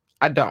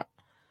 I don't.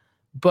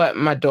 But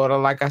my daughter,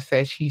 like I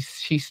said, she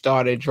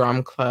started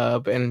drum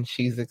club and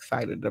she's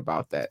excited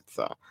about that.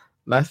 So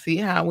let's see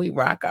how we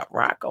rock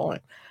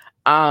on.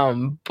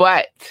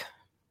 But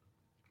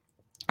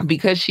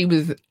because she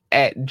was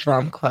at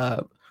drum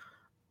club,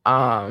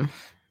 I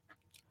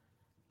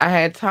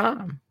had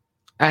time.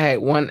 I had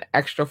 1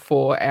 extra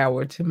full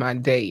hour to my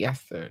day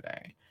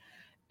yesterday.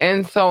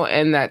 And so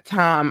in that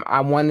time,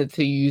 I wanted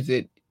to use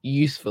it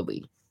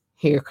usefully.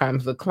 Here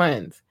comes the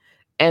cleanse.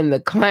 And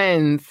the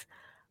cleanse,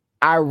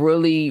 I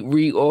really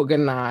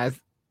reorganized.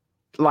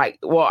 Let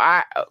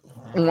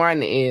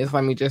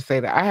me just say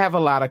that I have a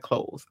lot of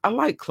clothes. I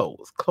like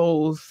clothes.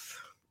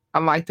 I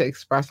like to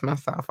express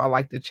myself. I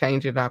like to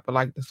change it up. I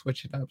like to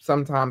switch it up.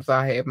 Sometimes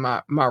I have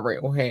my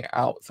real hair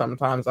out.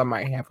 Sometimes I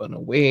might have on a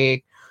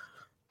wig.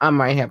 I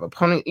might have a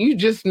pony. You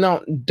just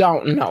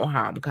don't know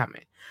how I'm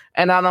coming.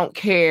 And I don't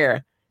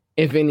care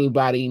if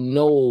anybody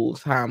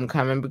knows how I'm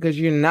coming, because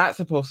you're not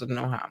supposed to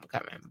know how I'm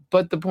coming.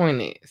 But the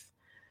point is,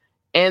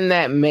 in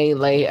that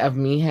melee of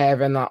me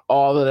having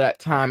all of that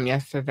time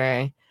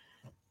yesterday,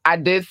 I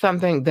did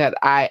something that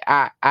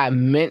I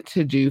meant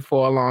to do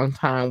for a long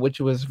time,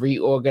 which was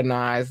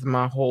reorganize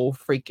my whole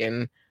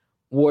freaking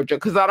wardrobe.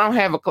 Because I don't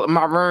have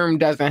my room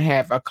doesn't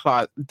have a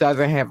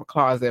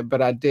closet,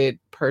 but I did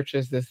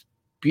purchase this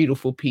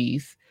beautiful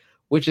piece,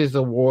 which is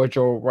a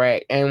wardrobe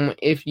rack. And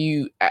if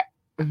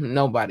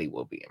nobody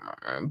will be in my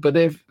room, but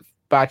if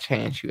by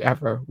chance you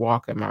ever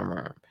walk in my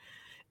room,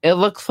 it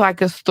looks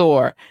like a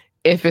store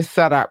if it's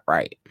set up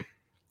right.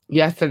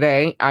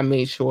 Yesterday, I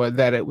made sure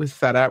that it was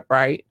set up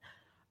right.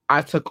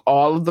 I took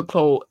all of the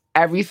clothes,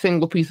 every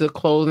single piece of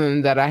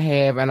clothing that I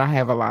have, and I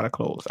have a lot of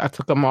clothes. I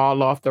took them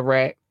all off the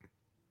rack.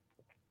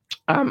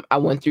 I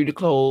went through the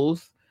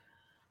clothes.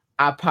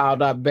 I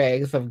piled up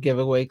bags of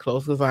giveaway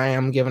clothes because I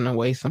am giving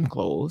away some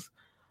clothes.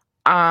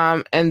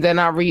 And then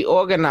I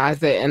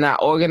reorganize it, and I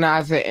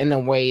organize it in a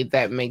way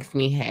that makes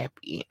me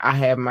happy. I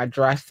have my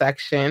dress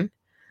section.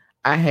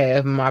 I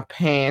have my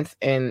pants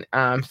and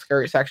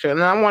skirt section,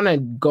 and I want to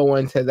go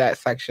into that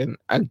section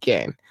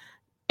again,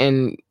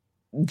 and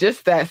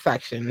just that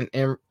section,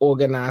 and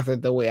organize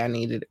it the way I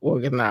need it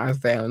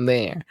organized down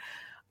there.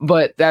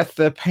 But that's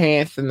the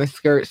pants and the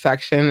skirt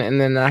section, and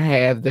then I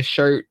have the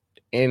shirt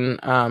and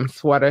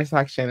sweater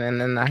section, and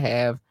then I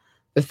have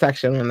the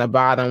section on the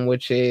bottom,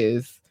 which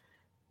is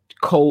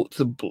coats,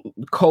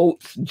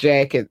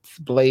 jackets,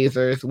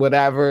 blazers,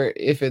 whatever.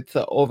 If it's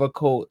an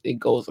overcoat, it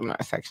goes in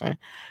that section.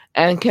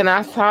 And can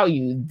I tell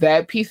you,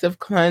 that piece of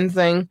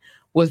cleansing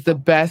was the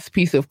best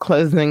piece of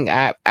cleansing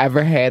I've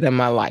ever had in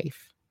my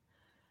life.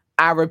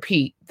 I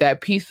repeat,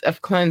 that piece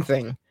of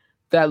cleansing,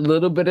 that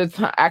little bit of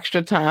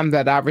extra time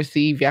that I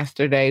received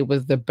yesterday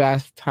was the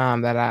best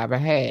time that I ever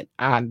had.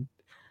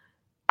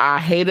 I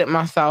hated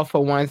myself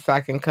for 1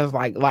 second because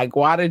like,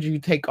 why did you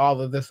take all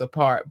of this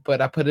apart?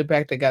 But I put it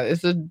back together.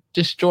 It's a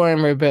destroy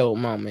and rebuild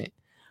moment.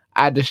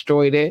 I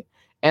destroyed it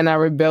and I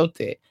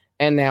rebuilt it.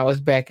 And now it's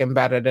back and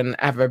better than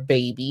ever,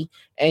 baby.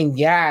 And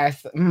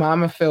yes,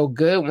 mama feel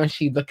good when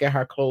she look at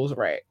her clothes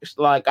rack.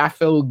 Like, I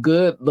feel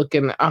good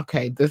looking,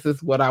 okay, this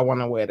is what I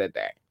want to wear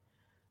today.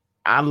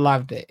 I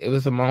loved it. It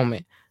was a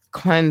moment.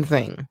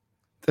 Cleansing.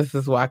 This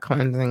is why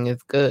cleansing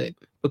is good,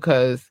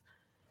 because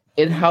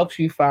it helps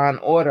you find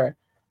order.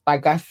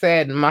 Like I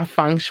said, my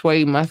feng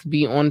shui must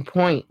be on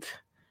point.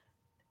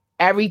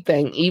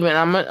 Everything, even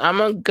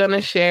I'm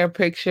gonna share a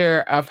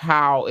picture of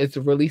how it's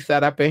really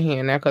set up in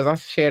here now, because I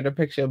shared a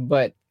picture,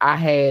 but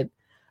I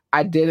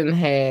didn't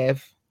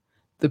have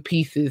the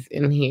pieces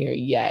in here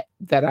yet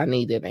that I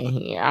needed in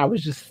here. I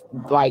was just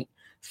like,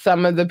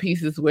 some of the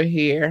pieces were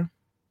here,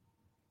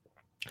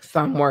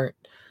 some weren't,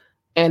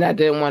 and I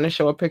didn't want to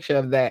show a picture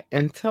of that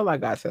until I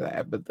got to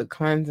that. But the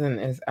cleansing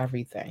is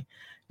everything.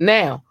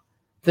 Now,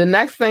 the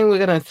next thing we're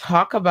gonna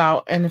talk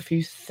about in a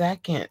few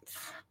seconds,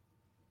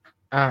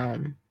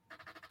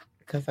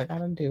 because I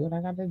gotta do what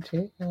I gotta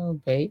do,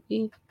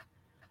 baby.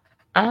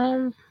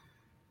 Oh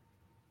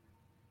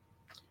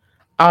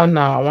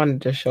no, I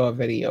wanted to show a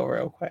video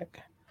real quick.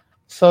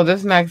 So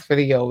this next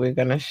video we're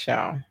gonna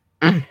show,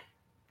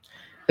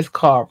 it's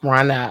called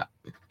Run Up.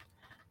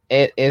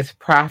 It is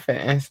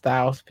Prophet and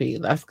Styles P.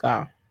 Let's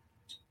go.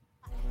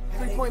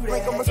 Point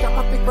blank, almost got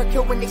my big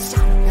kill when they shot.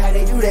 How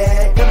they do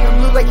that? Them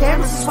blue like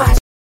cameras flash.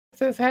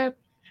 This happened.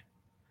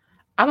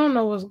 I don't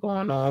know what's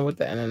going on with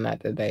the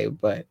internet today,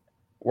 but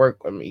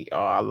work with me,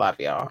 y'all. I love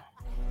y'all.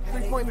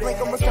 Point blank,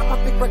 almost got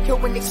my big kill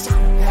when they shot.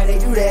 How they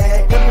do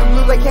that? Them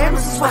blue like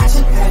cameras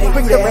flashing.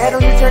 Bring the red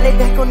on you, turn it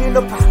back on you,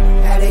 no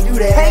problem. How they do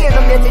that? Hey, and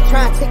them they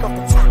try and take off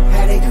the top.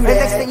 How they do that? And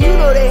next thing you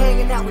know, they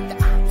hanging out with the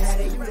ops. How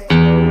they do that?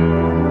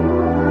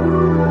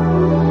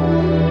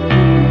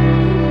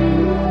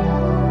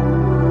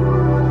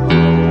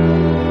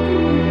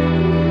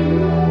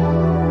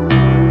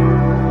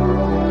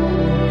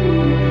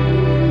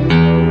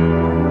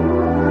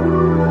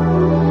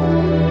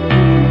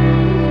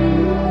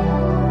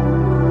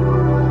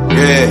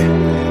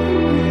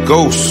 Yeah.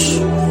 Ghost.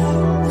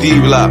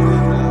 D-Block.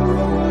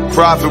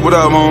 Prophet, what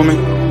up, homie?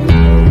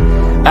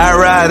 I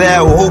ride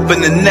out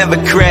hoping to never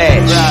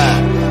crash.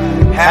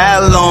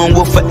 How long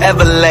will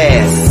forever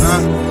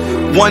last?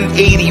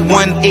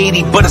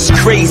 180, but it's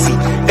crazy.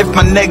 If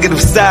my negative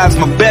side's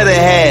my better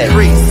half.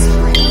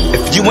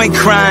 If you ain't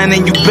crying,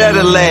 then you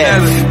better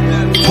laugh.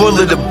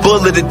 Bullet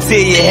to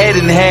tear your head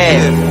in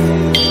half.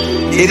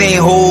 It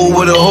ain't hole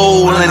with a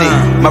hole in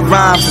it. My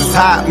rhymes is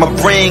hot, my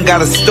brain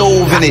got a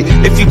stove in it.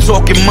 If you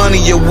talking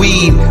money or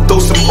weed, throw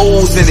some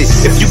O's in it.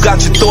 If you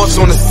got your thoughts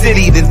on the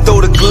city, then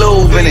throw the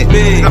globe in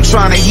it. I'm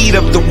trying to heat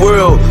up the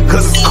world,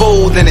 cause it's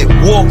cold in it.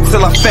 Walked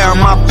till I found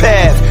my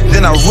path,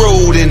 then I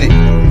rode in it.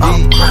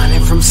 I'm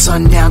grinding from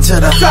sundown to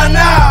the sun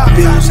up.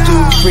 Bills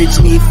due, fridge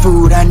need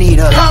food, I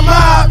need a come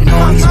up. And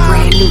all these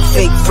brand new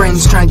fake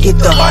friends trying to get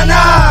the run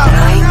up. But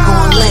I ain't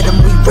gonna let them,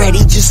 we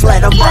ready, just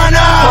let them run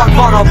up.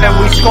 Run up and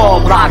we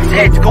score blocks,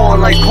 heads going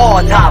like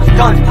car tops,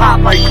 guns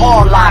pop like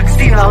car locks,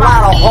 seen a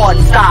lot of hard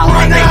styles.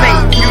 They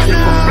make music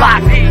for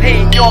blocks,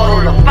 paying yard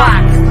on the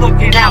box,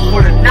 looking out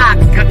for the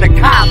knocks, cause the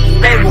cops,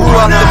 they will grew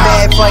up run the up.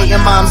 mad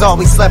fighting, moms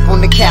always slept on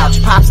the couch.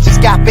 Pops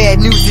just got bad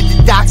news at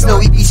the docs, know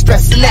he be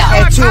stressing out.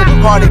 Had 2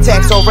 heart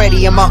attacks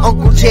already, and my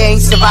Uncle Jay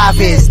ain't survived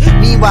his.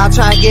 Meanwhile,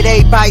 trying to get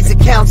everybody's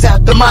accounts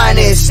out the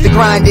minus. The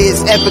grind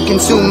is ever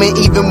consuming,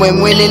 even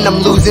when winning,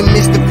 I'm losing.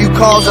 Missed a few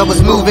calls, I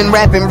was moving,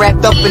 rapping,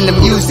 wrapped up in the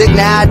music.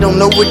 Now I don't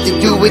know what to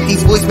do with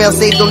these voicemails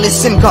saved on this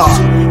SIM card.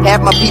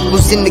 Half my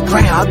people's in the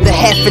ground, the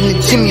half in the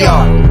gym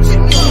yard.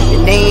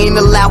 And they ain't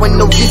allowing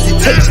no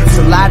visitations.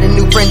 A lot of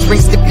new friends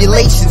bring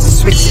stipulations and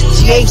switch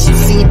situations.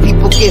 Seeing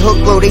people get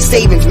hooked, blow their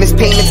savings, miss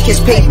payments, kiss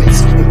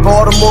pavements. In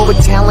Baltimore,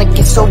 with talent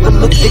gets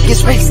overlooked, it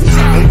gets racist.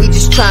 And we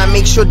just try and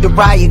make sure the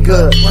riot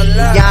good.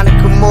 Yana,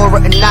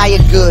 Kimura, and Naya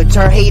good.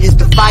 Turn haters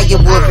to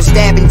firewood for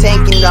stabbing,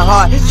 tank in the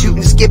heart,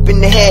 shooting,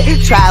 skipping the head.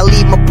 Try to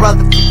leave my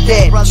brother for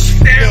dead.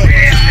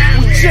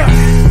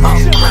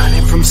 I'm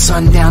grinding from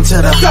sundown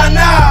to the sun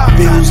up.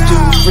 Bills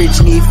due,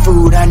 fridge need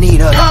food, I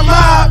need a come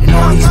up. And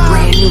all these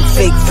brand new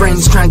fake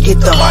friends trying to get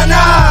the run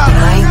up. But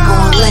I ain't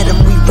gonna let them,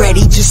 we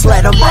ready, just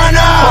let them run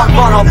up.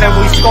 Run up and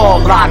we score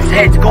blocks,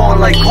 heads going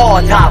like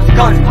car tops,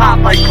 guns pop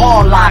like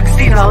car locks,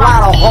 seen a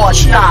lot of hard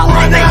styles.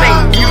 They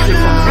make music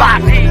for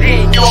blocks,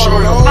 paying yard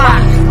on the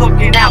box,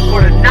 looking out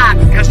for the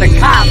knocks, cause the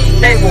cops,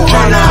 they will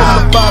run up. From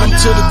the bottom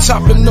to the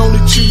top in only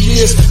 2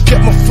 years.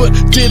 Kept my foot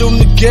dead on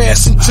the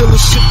gas until the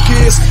shit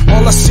gears.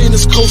 All I seen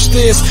is coast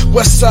stairs,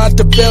 west side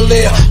to Bel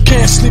Air.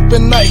 Can't sleep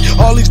at night,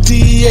 all these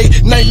DEA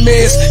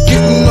nightmares.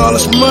 Getting all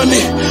this money,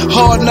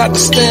 hard not to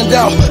stand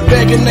out.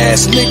 Begging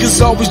ass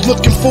niggas always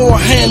looking for a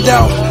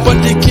handout, but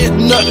they get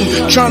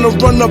nothing, trying to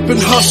run up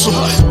and hustle.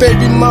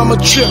 Baby mama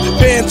trip,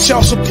 paying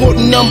child support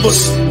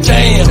numbers.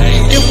 Damn,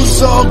 it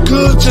was all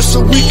good just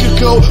a week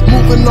ago.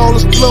 Moving all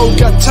this blow,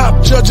 got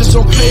top judges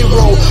on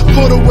payroll.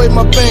 Put away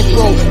my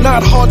bankroll,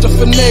 not hard to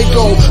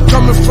finagle.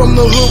 Coming from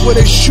the hood where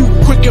they shoot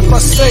quick if I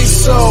say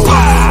so.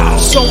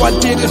 So I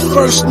did it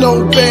first,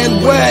 no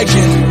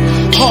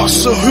bandwagon.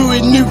 Hearts of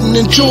Huey Newton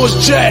and George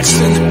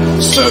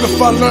Jackson.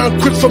 Certified,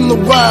 learn quick from the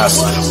wise.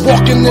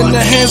 Walking in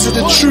the hands of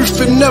the truth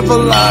and never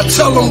lie.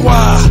 Tell them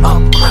why.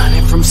 I'm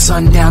grinding from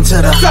sundown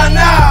to the sun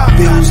up.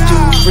 Bills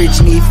due,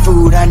 fridge need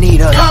food, I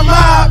need a come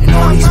up. And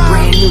all these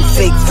brand new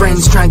fake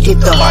friends trying to get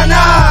the run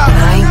up. But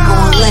I ain't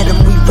gonna let them,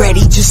 we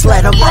ready, just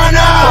let them run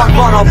up.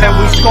 Run up and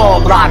we score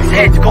blocks,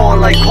 heads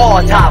going like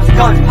car tops,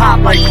 guns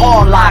pop like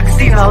car locks,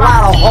 seen a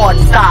lot of hard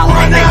styles.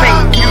 They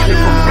make music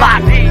for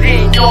blocks,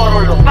 paying yard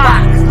on the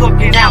box,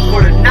 looking out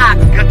for the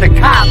knocks, cause the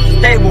cops,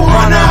 they will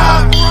run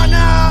up.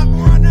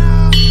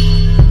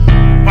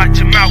 Watch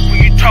your mouth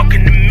when you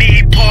talking to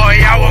me,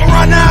 boy, I will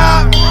run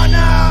up.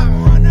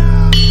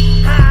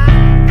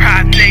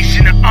 Pride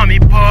Nation, the army,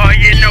 boy,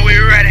 you know we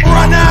ready.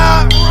 Run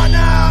up.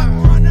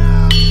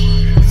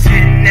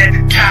 Sitting at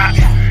the top,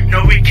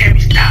 no we can't be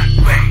stopped.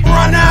 Wait.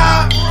 Run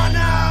up.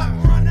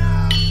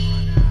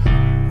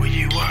 What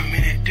you want me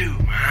to do,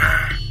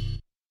 huh?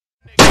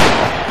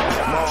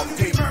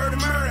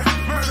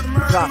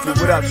 Prophet,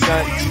 what up,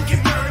 son?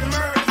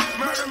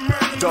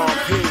 Dog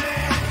P.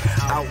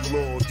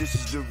 Outlaw, this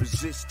is the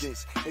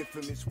resistance.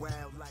 Infamous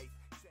wildlife.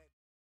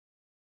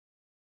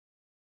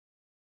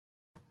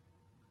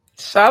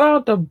 Shout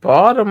out to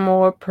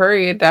Baltimore,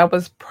 period. That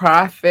was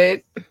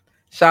Prophet.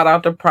 Shout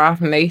out to Prof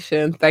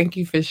Nation. Thank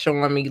you for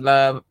showing me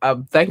love.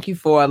 Thank you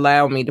for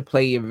allowing me to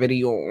play your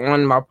video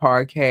on my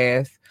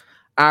podcast.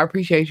 I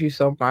appreciate you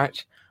so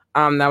much.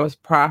 That was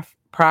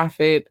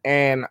Prophet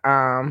and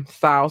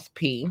Styles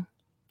P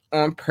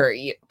on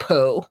period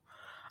Pooh.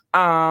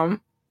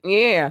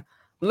 Yeah.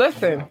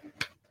 Listen,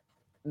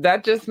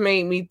 that just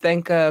made me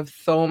think of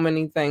so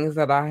many things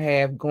that I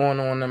have going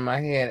on in my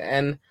head,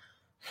 and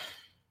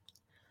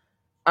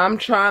I'm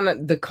trying to,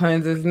 the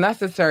cleanse is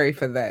necessary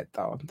for that,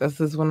 though. This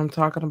is what I'm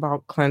talking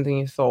about, cleansing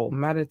your soul.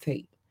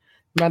 Meditate.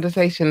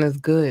 Meditation is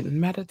good.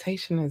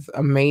 Meditation is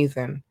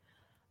amazing.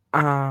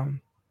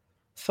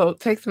 So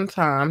take some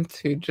time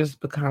to just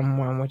become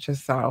one with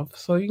yourself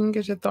so you can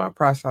get your thought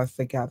process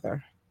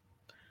together.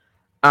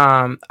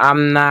 I'm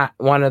not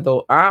one of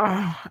those.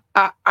 I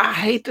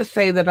hate to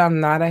say that I'm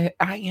not I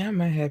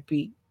am a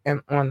happy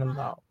and on the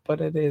low,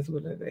 but it is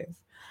what it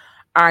is.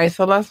 All right,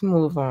 so let's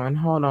move on.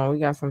 Hold on, we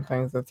got some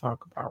things to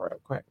talk about real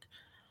quick.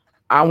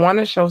 I want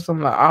to show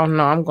some love. Oh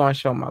no, I'm going to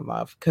show my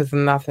love because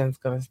nothing's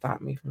going to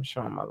stop me from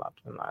showing my love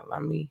tonight.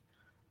 Let me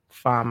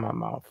find my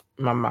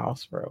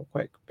mouse real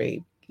quick,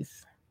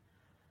 babies.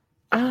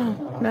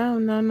 Oh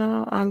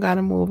no! I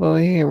gotta move over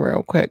here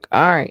real quick.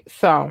 All right,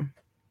 so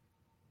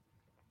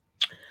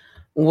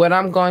what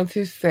I'm going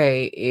to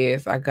say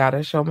is I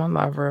gotta show my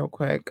love real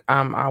quick.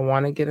 I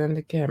want to get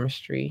into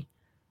chemistry,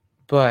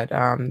 but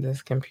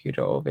this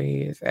computer over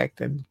here is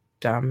acting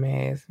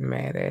dumbass,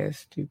 mad ass,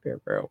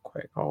 stupid real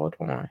quick. Hold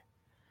on.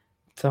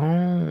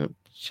 Don't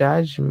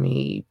judge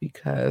me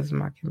because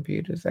my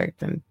computer's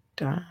acting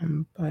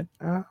dumb, but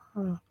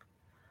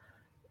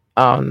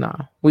oh no,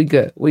 we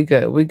good. We're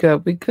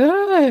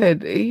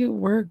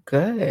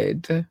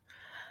good.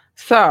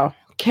 So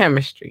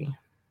chemistry.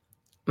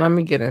 Let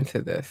me get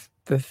into this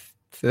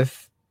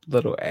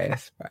little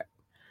aspect.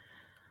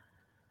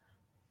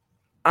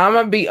 I'm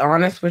gonna be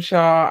honest with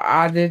y'all.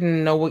 I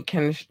didn't know what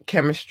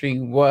chemistry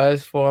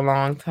was for a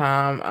long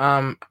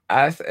time.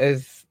 Us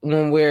as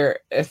when we're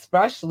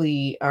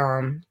especially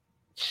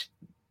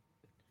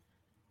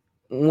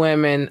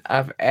women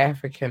of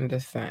African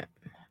descent.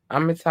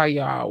 I'm gonna tell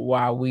y'all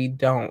why we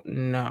don't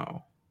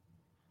know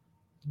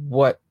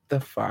what the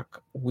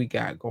fuck we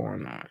got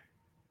going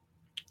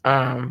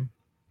on.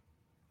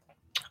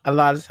 A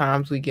lot of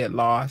times we get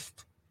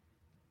lost.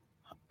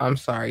 I'm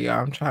sorry,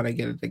 y'all. I'm trying to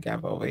get it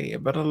together over here.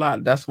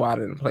 But that's why I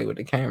didn't play with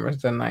the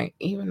cameras tonight.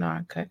 Even though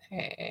I could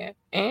have.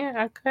 And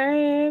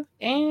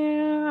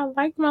I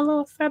like my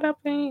little setup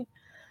in.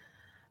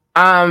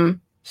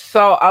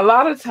 So a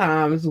lot of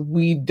times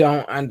we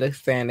don't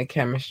understand the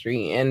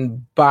chemistry.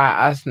 And by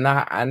us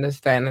not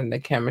understanding the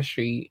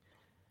chemistry,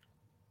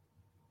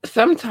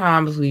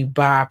 sometimes we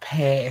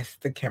bypass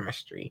the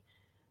chemistry.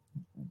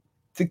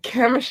 The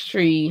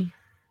chemistry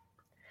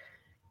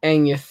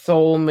and your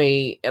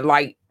soulmate,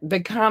 like, they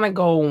kind of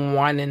go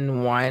one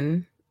in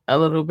one a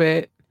little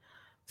bit.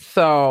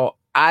 So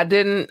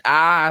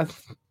I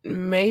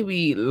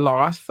maybe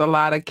lost a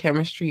lot of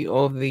chemistry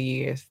over the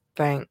years.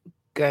 Thank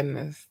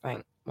goodness.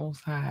 Thank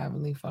Most High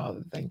Heavenly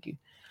Father. Thank you.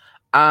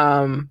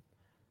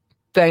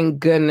 Thank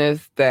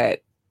goodness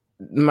that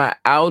my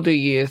elder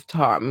years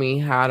taught me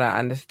how to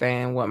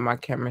understand what my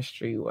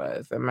chemistry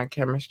was. And my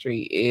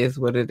chemistry is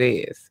what it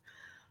is.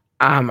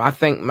 I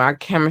think my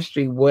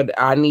chemistry, what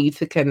I need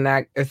to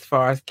connect as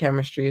far as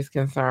chemistry is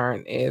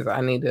concerned, is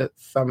I need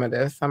some of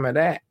this, some of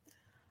that.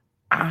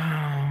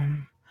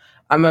 I'm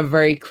a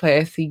very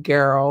classy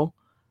girl,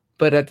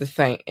 but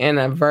and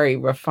a very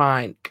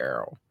refined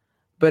girl.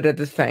 But at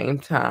the same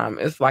time,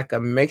 it's like a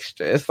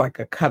mixture. It's like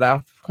a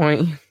cutoff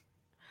point.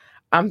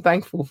 I'm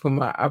thankful for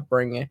my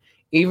upbringing.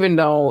 Even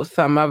though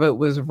some of it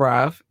was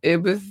rough,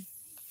 it was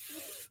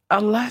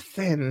a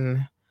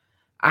lesson.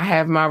 I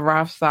have my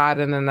rough side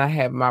and then I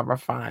have my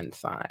refined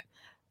side.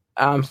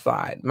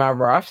 My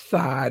rough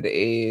side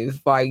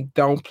is like,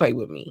 don't play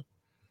with me.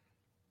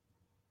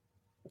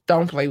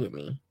 Don't play with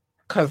me.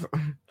 Because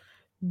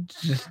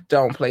just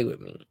don't play with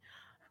me.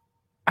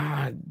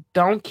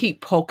 Don't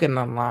keep poking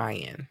the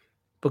lion.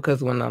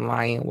 Because when the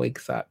lion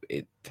wakes up,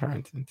 it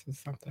turns into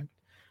something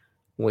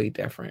way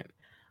different.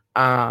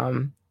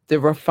 The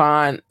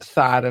refined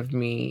side of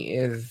me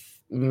is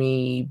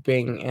me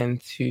being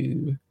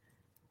into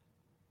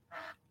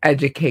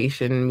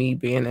education, me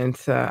being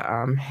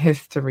into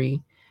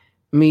history,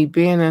 me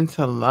being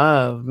into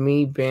love,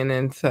 me being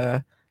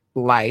into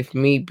life,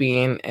 me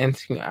being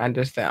into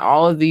understand.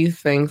 All of these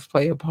things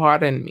play a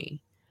part in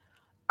me.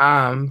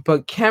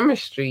 But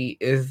chemistry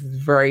is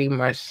very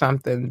much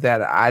something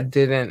that I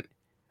didn't,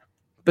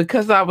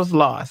 because I was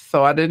lost,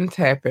 so I didn't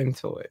tap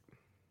into it.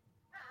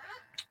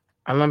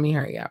 And let me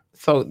hurry up.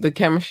 So the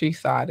chemistry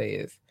side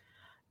is,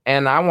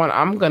 and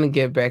I'm going to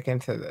get back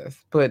into this,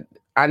 but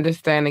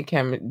understanding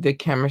the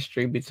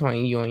chemistry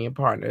between you and your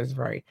partner is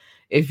right.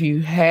 If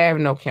you have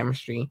no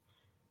chemistry,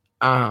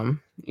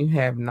 you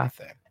have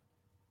nothing.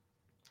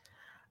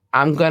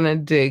 I'm going to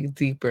dig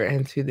deeper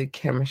into the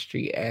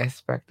chemistry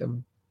aspect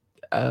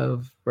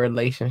of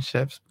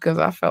relationships because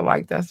I feel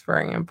like that's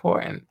very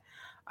important.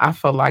 I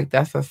feel like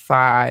that's a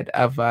side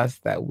of us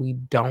that we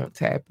don't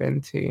tap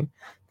into.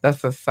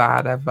 That's a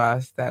side of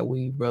us that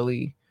we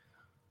really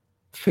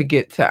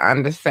forget to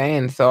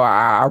understand. So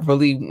I'm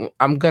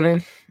going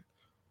to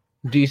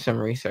do some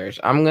research.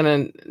 I'm going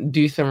to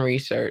do some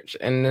research,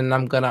 and then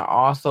I'm going to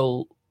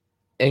also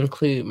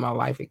include my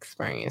life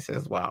experience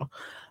as well.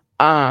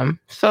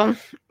 So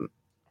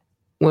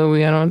where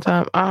we at on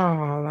time?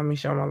 Oh, let me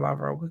show my love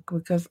real quick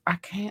because I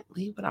can't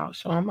leave without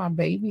showing my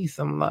baby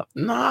some love.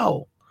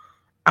 No,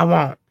 I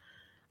won't.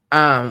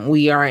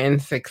 We are in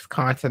 6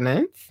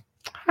 continents.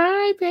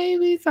 Hi,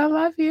 babies. I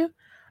love you.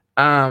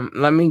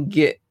 Let me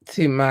get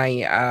to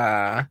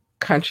my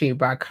country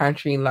by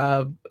country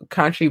love,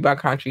 country by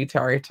country,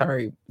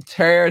 territory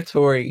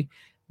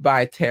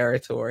by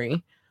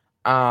territory.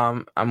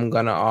 I'm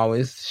gonna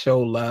always show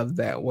love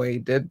that way.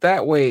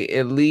 That way,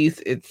 at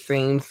least it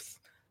seems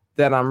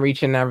that I'm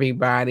reaching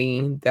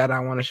everybody that I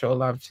want to show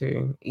love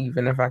to,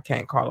 even if I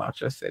can't call out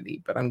your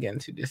city. But I'm getting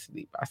to the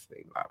city by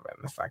city love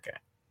in a second.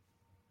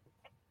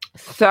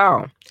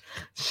 So,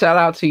 shout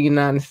out to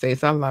United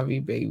States. I love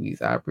you,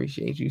 babies. I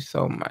appreciate you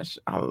so much.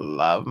 I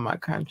love my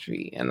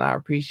country, and I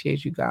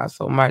appreciate you guys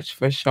so much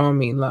for showing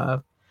me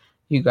love.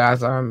 You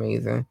guys are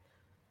amazing.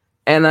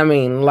 And I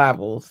mean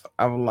levels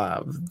of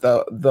love.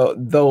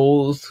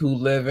 Those who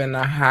live in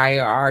a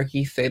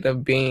hierarchy state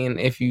of being,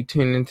 if you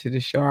tune into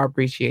the show, I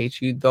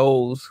appreciate you.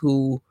 Those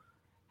who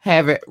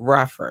have it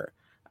rougher,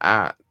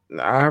 I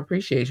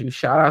appreciate you.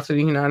 Shout out to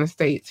the United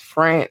States.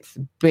 France,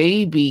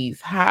 babies.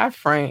 Hi,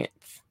 France.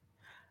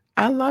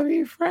 I love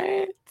you,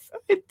 France.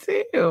 I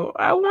do.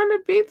 I want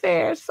to be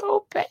there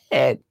so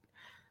bad.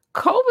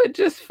 COVID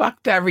just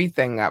fucked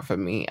everything up for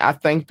me. I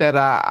think that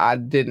I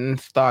didn't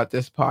start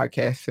this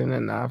podcast soon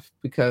enough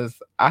because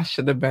I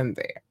should have been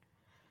there.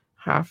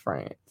 Hi,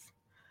 France.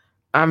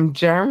 I'm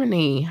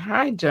Germany.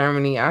 Hi,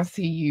 Germany. I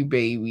see you,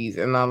 babies,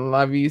 and I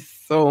love you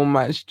so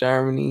much,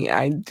 Germany.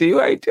 I do.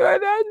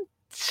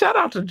 Shout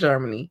out to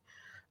Germany.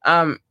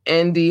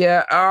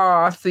 India.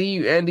 Oh, I see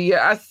you,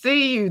 India. I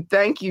see you.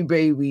 Thank you,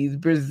 babies.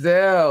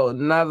 Brazil,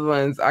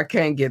 Netherlands. I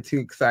can't get too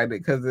excited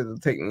because it'll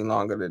take me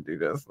longer to do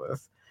this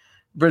list.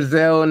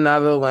 Brazil,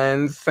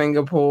 Netherlands,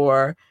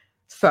 Singapore,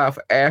 South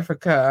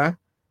Africa,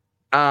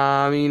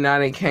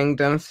 United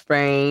Kingdom,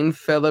 Spain,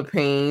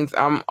 Philippines.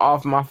 I'm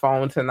off my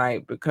phone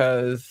tonight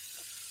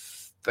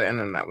because the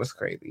internet was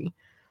crazy.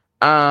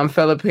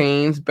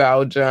 Philippines,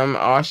 Belgium,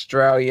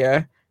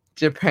 Australia,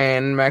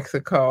 Japan,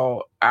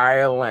 Mexico,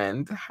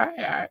 Ireland.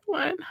 Hi,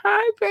 Ireland.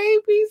 Hi,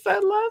 babies. I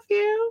love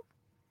you.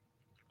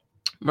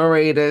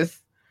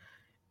 Mauritius,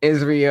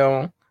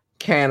 Israel,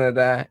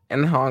 Canada,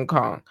 and Hong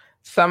Kong.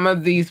 Some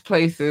of these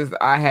places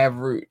I have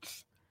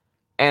roots,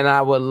 and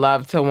I would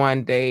love to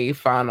one day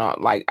find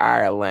out, like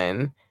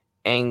Ireland,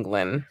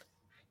 England,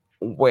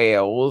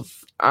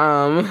 Wales,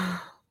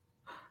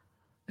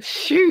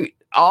 shoot,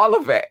 all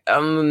of it.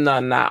 No,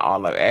 not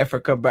all of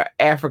Africa, but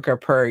Africa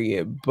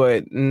period,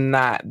 but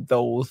not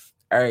those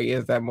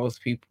areas that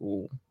most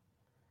people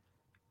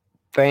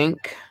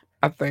think,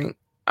 I think.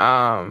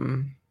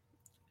 And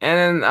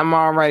then I'm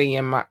already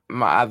in my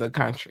other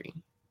country.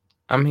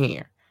 I'm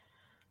here.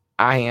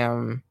 I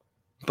am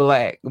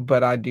Black,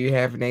 but I do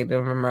have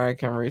Native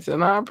American roots,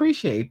 and I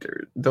appreciate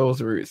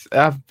those roots.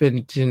 I've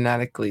been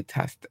genetically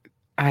tested.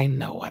 I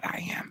know what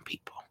I am,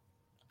 people.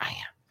 I am.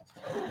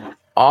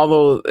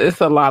 Although it's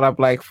a lot of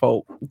Black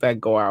folk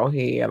that go out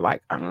here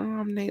like, oh,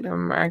 I'm Native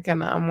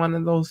American. I'm one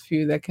of those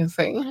few that can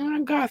say, I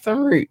got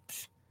some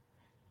roots.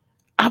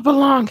 I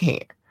belong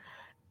here.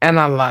 And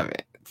I love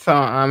it. So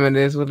it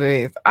is what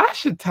it is. I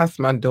should test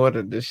my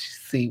daughter to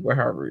see where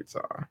her roots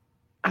are.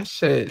 I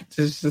should,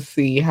 just to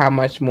see how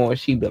much more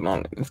she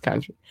belongs in this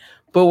country.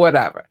 But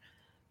whatever.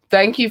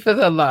 Thank you for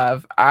the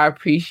love. I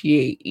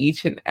appreciate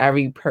each and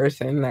every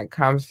person that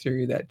comes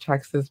through that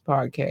checks this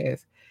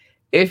podcast.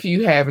 If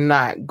you have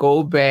not,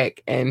 go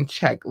back and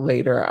check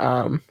later.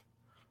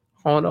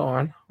 Hold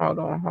on.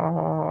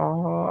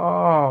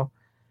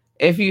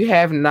 If you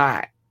have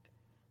not,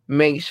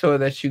 make sure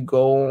that you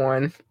go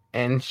on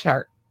and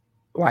check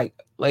like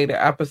later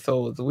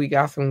episodes. We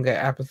got some good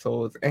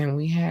episodes, and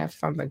we have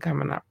something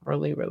coming up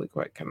really, really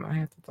quick, and I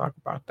have to talk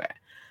about that.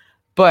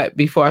 But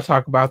before I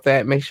talk about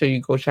that, make sure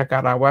you go check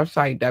out our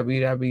website,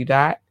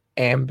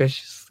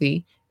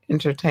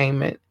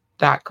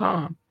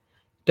 www.ambitiouslyentertainment.com.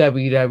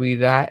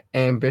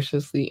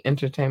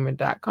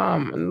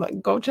 www.ambitiouslyentertainment.com,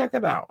 and go check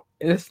it out.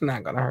 It's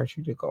not going to hurt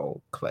you to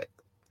go click.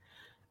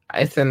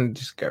 It's in the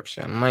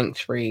description.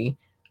 Linktree.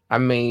 I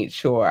made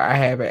sure I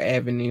have an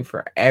avenue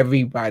for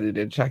everybody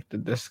to check the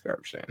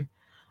description.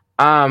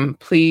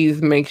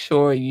 Please make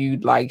sure you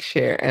like,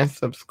 share, and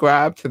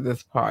subscribe to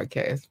this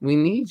podcast. We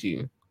need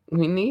you.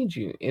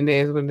 It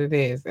is what it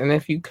is. And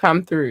if you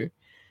come through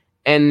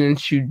and then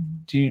you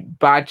do,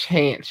 by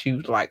chance,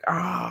 you like,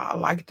 I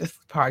like this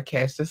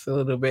podcast just a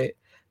little bit,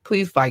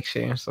 please like,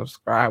 share, and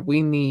subscribe.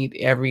 We need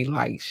every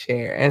like,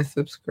 share, and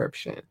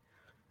subscription.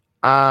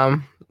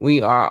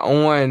 We are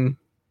on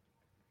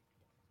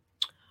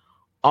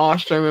all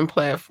streaming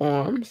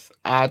platforms,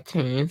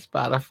 iTunes,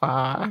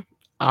 Spotify,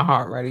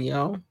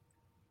 iHeartRadio.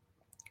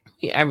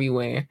 We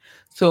everywhere.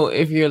 So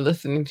if you're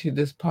listening to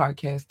this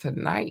podcast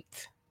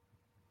tonight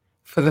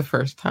for the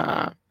first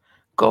time,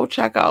 go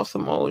check out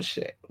some old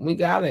shit. We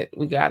got it.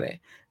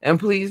 And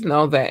please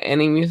know that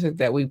any music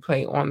that we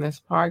play on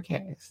this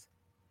podcast,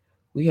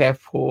 we have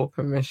full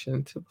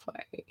permission to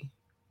play.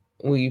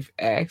 We've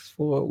asked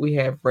for it. We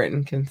have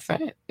written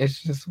consent.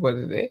 It's just what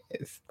it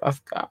is.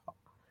 Let's go.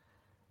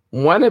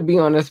 Want to be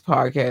on this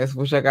podcast,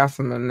 which I got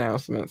some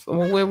announcements.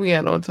 Well, where we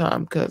at on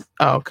time?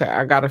 Okay,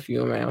 I got a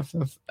few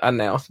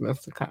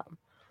announcements to come.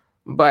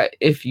 But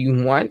if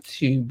you want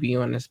to be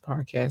on this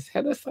podcast,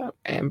 hit us up,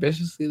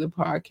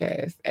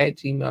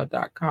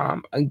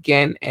 ambitiouslythepodcast@gmail.com.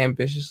 Again,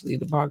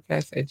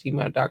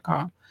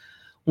 ambitiouslythepodcast@gmail.com.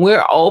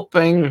 We're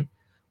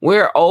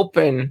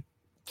open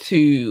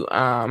to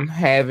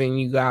having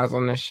you guys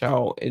on the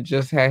show. It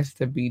just has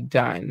to be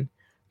done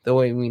the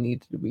way we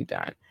need it to be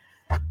done.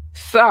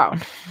 So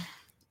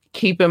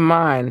keep in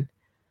mind,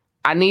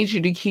 I need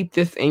you to keep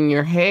this in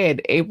your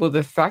head. April the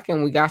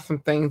 2nd, we got some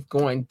things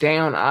going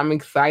down. I'm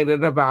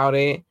excited about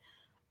it.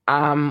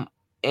 I'm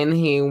in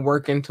here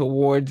working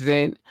towards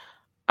it.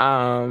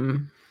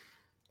 And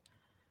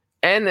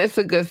it's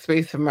a good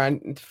space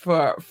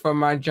for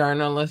my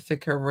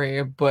journalistic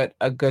career, but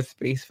a good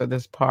space for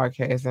this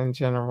podcast in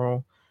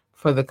general,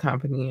 for the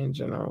company in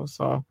general.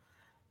 So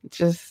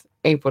just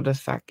April the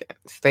 2nd.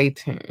 Stay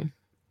tuned.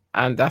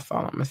 And that's all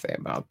I'm going to say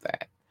about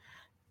that.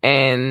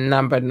 And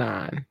number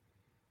 9.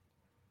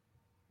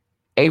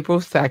 April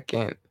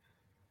 2nd.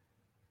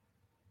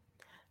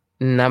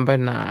 Number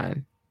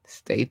 9.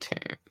 Stay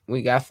tuned.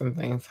 We got some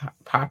things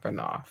popping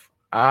off.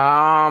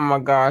 Oh my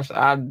gosh.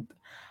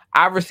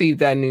 I received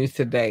that news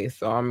today,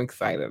 so I'm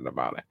excited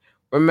about it.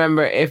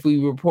 Remember, if we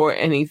report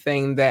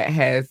anything that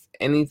has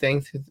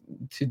anything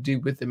to do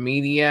with the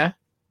media,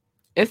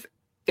 it's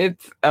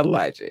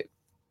alleged.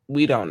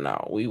 We don't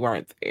know. We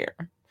weren't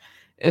there.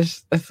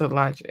 It's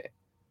alleged.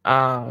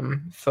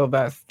 So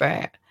that's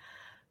that.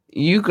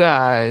 You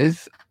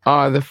guys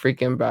are the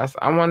freaking best.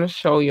 I want to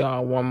show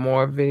y'all one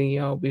more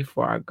video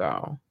before I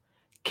go.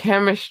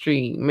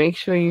 Chemistry. Make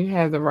sure you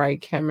have the right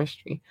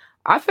chemistry.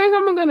 I think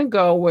I'm gonna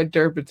go with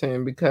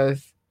Durpleton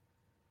because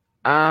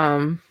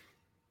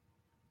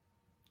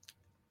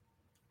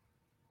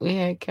we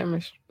had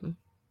chemistry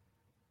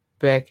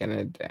back in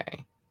the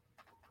day.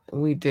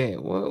 We did.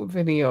 What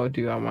video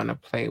do I want to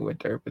play with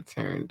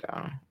Durpleton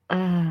though?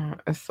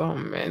 There's so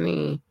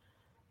many.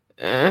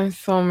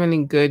 So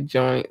many good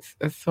joints.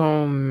 There's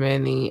so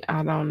many.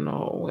 I don't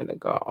know where to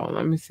go.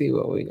 Let me see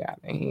what we got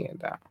in here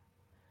though.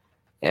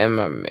 In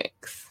my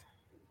mix.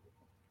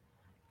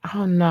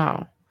 Oh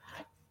no.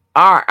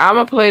 All right, I'm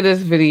going to play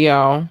this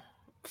video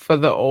for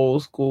the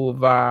old school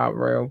vibe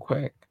real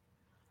quick.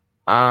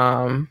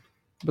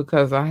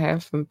 Because I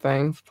have some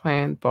things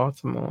planned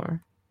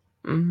Baltimore.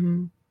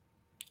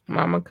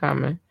 Mama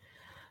coming.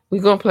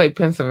 We're going to play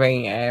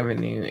Pennsylvania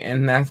Avenue,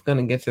 and that's going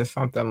to get to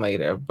something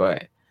later,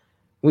 but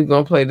we're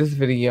going to play this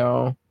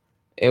video.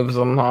 It was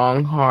a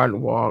long, hard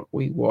walk.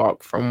 We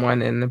walked from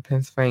one end of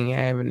Pennsylvania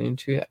Avenue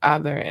to the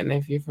other, and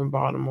if you're from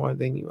Baltimore,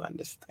 then you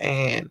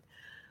understand.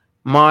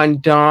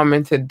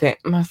 Mondawmin to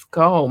let's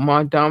go.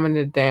 Mondawmin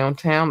to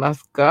downtown.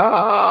 Let's go.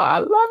 I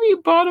love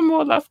you,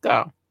 Baltimore. Let's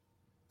go.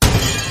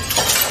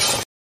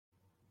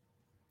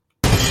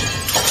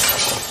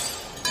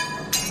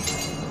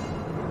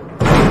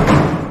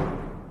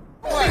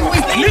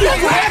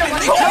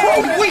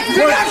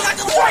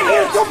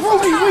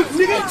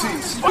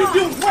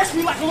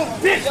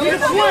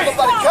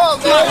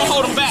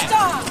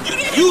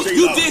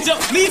 You did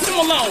just leave him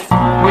alone.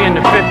 We're in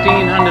the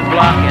 1500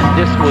 block, and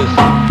this was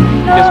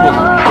the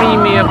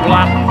premier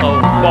block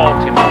of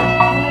Baltimore.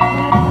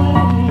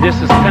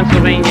 This is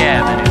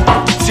Pennsylvania Avenue.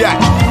 Jack,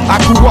 I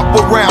grew up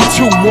around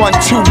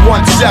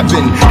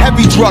 21217.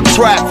 Heavy drug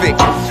traffic.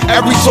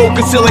 Every soul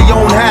can still their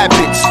own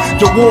habits.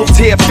 The wolves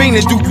here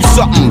fiending do you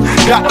something.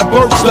 Got the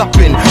birds up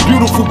in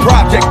beautiful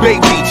project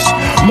babies.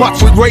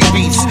 Much with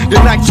rabies. The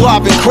night's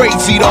live and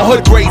crazy. The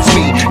hood raised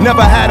me.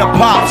 Never had a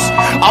pops.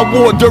 I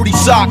wore dirty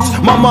socks.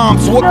 My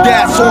mom's whooped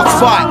ass on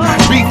spot.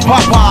 Beef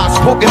Popeyes,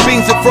 pork and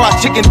beans and fried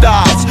chicken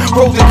thighs.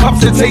 Frozen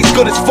cups that taste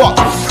good as fuck.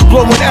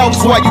 Blowing L's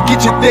while you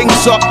get your things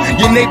up.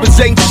 Your neighbors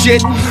ain't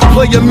shit.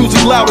 Play your music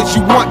loud as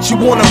you want. You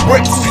want a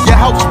bricks. Your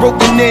house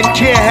broken in.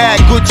 Can't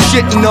have good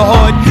shit in the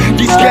hood.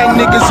 These gang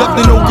niggas up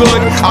to no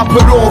good. I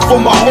put on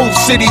for my whole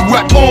city.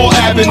 Rep all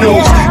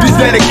avenues. This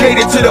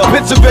dedicated to the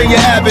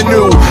Pennsylvania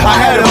Avenue. I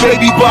had a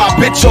baby by a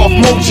bitch off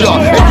Moja.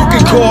 And you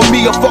can call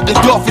me a fucking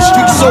Dolphin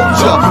Street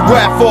soldier.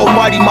 Rap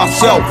almighty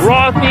myself.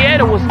 Raw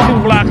Theater was 2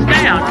 blocks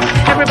down.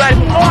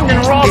 Everybody performed in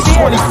Raw It's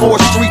Theater. 24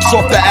 streets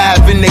off the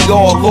Ave and they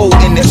all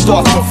loading. It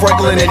starts from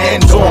Franklin and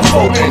ends on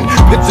Fulton.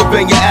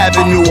 Pennsylvania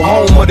Avenue,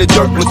 home of the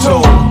dirt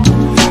platoon.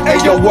 Hey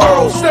yo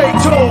world, stay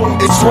tuned.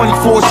 It's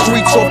 24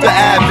 streets off the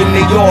Ave and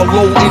they all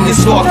loading. It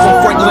starts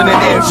from Franklin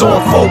and ends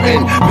on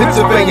Fulton.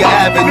 Pennsylvania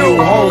Avenue,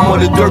 home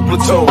of the dirt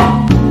platoon.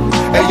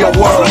 Hey yo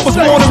world, I was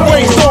born and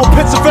raised on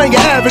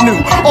Pennsylvania Avenue,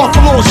 off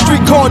a little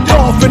streetcar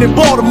Dolphin in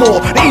Baltimore,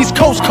 the East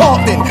Coast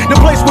Compton, the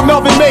place where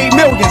Melvin made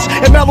millions,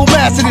 and Mellow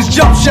Mass in his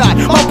jump shot.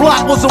 My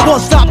block was a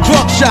one-stop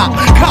drug shop.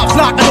 Cops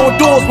knocking on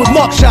doors with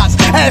mugshots,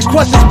 ask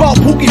questions about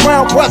Pookie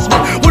Round Pressman.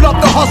 What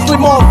up the hustling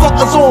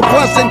motherfuckers on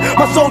pressing?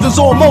 My soldiers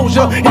on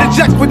Moja, in a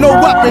jet with no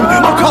weapon,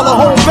 no color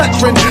home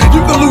veteran.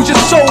 You can lose your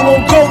soul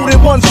on gold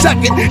in 1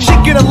 second. Shit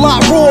get a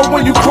lot raw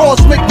when you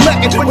cross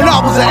McMecken. When I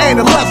was an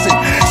adolescent,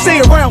 say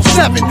around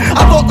 7.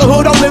 I thought the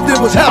hood I lived in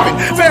was heaven.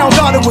 Found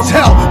out it was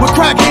hell. With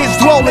crackheads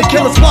dwell and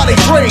killers while they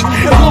trade.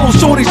 And little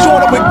shorties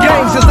join up with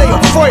gangs as they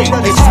afraid.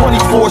 It's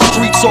 24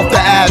 streets off the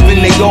Ave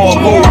and they all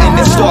loading.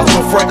 It starts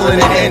from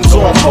Franklin and ends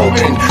on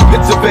Fulton.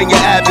 Pennsylvania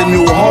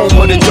Avenue, home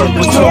of the dirt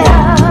platoon.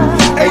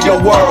 Hey yo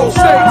world,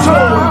 stay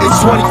tuned.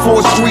 It's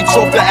 24 streets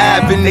off the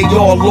Ave and they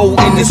all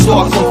loading. It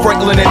starts from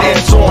Franklin and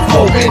ends on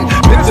Fulton.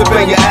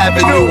 Pennsylvania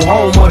Avenue,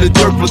 home of the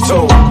dirt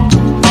platoon.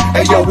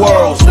 Hey, yo,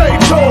 world. Stay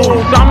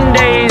tuned. Some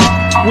days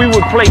we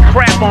would play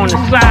crap on the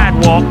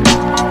sidewalk,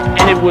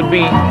 and it would be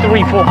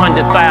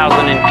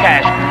 $300,000-400,000 in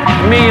cash.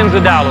 Millions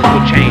of dollars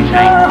would change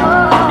hands.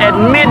 At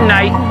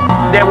midnight,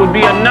 there would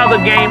be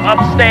another game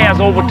upstairs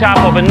over top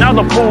of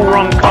another pool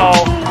room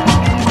called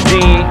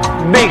the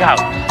Big House.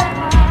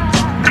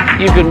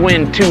 You could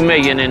win $2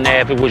 million in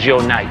there if it was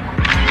your night.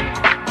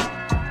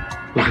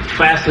 It was a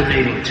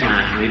fascinating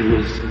time.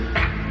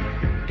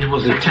 It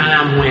was a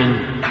time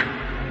when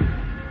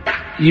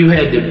you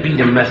had to be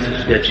the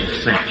message that you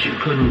sent. You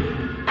couldn't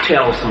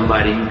tell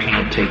somebody you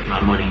can't take my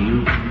money.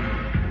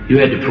 You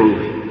had to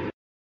prove it.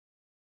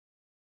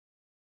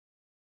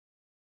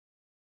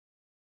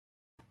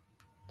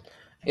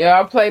 Yeah,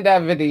 I played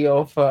that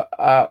video for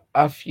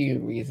a few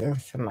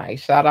reasons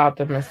tonight. Shout out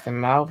to Mr.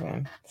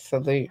 Melvin.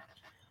 Salute.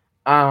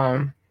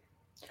 I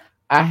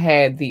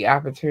had the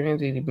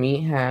opportunity to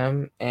meet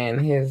him, and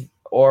his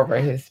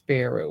aura, his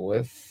spirit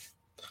was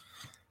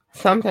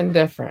something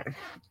different.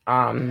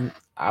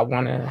 I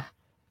want to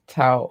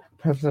tell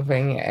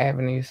Pennsylvania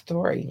Avenue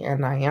story,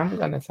 and I am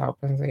going to tell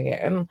Pennsylvania,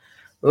 and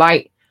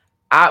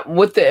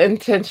with the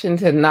intention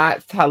to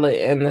not tell it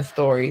in the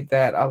story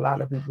that a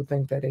lot of people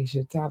think that they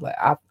should tell it.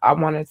 I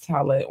want to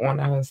tell it on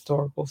a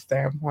historical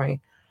standpoint.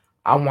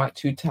 I want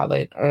to tell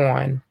it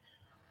on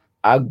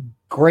a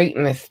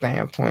greatness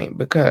standpoint,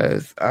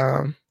 because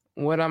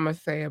what I'm going to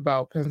say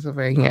about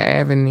Pennsylvania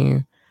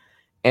Avenue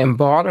in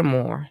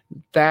Baltimore,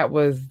 that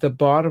was the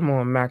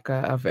Baltimore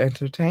Mecca of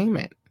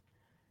entertainment.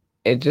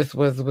 It just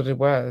was what it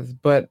was.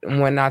 But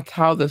when I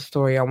tell the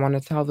story, I want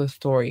to tell the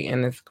story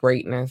in its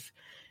greatness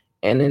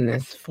and in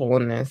its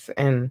fullness.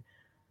 And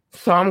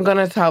so I'm going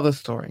to tell the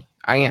story.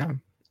 I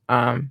am.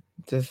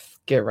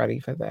 Just get ready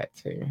for that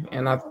too.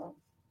 And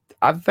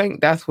I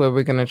think that's where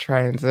we're going to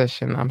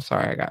transition. I'm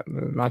sorry, I got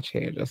my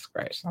chair just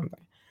scratched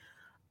something.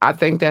 I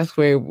think that's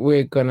where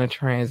we're going to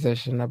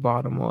transition to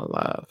Baltimore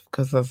Love,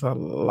 because there's a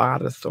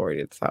lot of story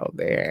to tell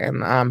there,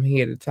 and I'm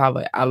here to tell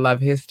it. I love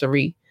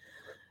history,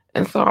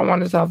 and so I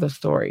want to tell the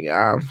story.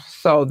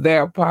 So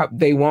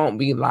they won't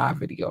be live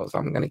videos.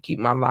 I'm going to keep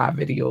my live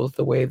videos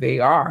the way they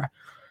are.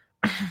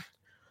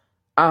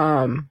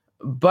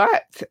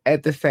 But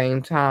at the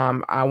same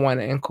time, I want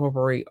to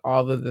incorporate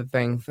all of the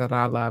things that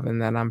I love and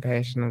that I'm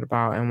passionate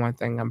about. And one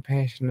thing I'm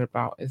passionate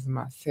about is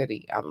my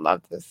city. I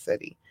love this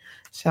city.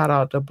 Shout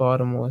out to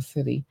Baltimore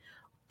City,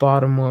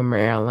 Baltimore,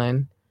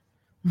 Maryland.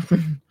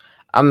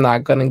 I'm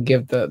not gonna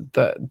give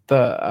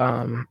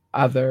the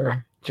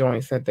other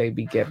joints that they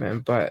be giving,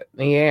 but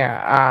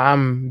yeah,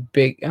 I'm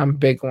big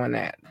on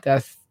that.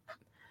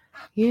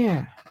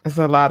 There's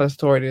a lot of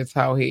story to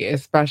tell here,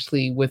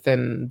 especially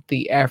within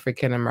the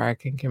African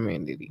American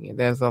community.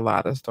 There's a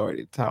lot of story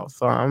to tell,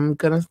 so I'm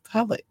gonna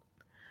tell it.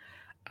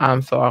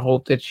 So I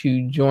hope that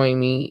you join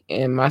me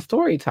in my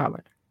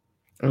storytelling.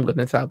 I'm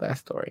gonna tell that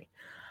story.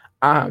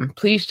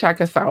 Please check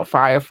us out,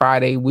 Fire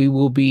Friday. We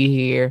will be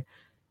here.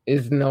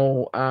 Is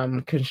no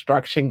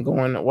construction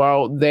going.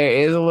 Well, there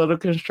is a little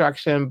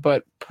construction,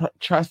 but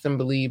trust and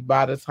believe,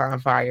 by the time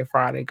Fire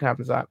Friday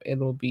comes up,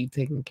 it'll be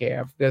taken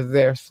care of, because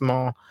they're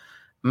small,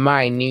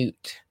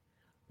 minute,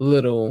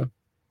 little,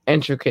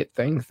 intricate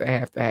things that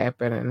have to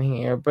happen in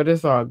here. But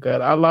it's all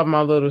good. I love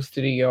my little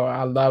studio.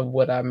 I love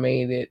what I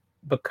made it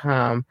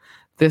become.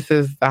 This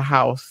is the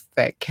house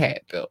that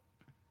Cat built,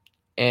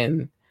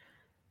 and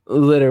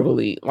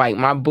literally, like,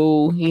 my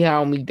boo, he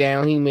held me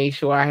down. He made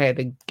sure I had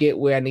to get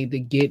where I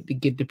needed to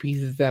get the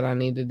pieces that I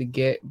needed to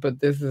get.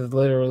 But this is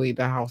literally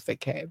the house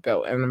that Cat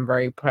built, and I'm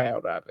very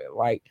proud of it.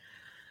 Like,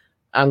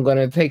 I'm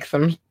gonna take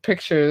some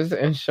pictures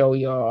and show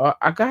y'all.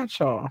 I got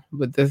y'all,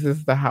 but this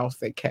is the house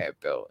that Cat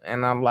built,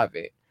 and I love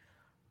it.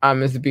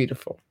 It's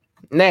beautiful.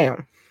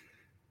 Now,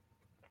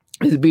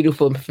 it's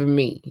beautiful for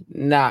me,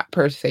 not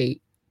per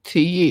se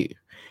to you.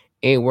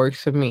 It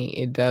works for me.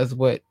 It does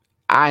what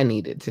I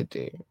needed to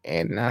do,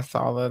 and that's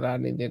all that I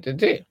needed to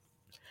do.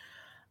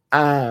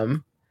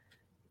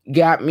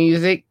 Got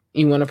music?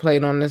 You want to play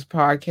it on this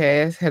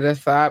podcast? Hit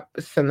us up.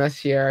 Send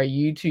us your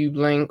YouTube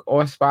link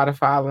or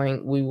Spotify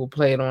link. We will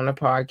play it on the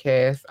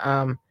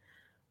podcast.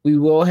 We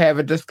will have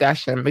a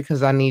discussion,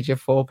 because I need your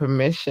full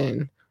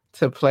permission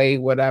to play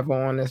whatever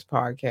on this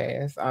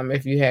podcast.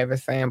 If you have a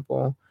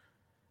sample,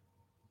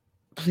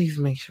 please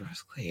make sure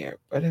it's clear.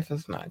 But if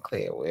it's not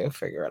clear, we'll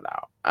figure it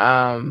out.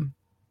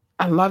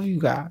 I love you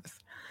guys.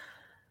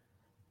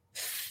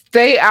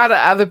 Stay out of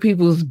other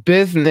people's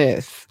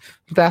business.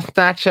 That's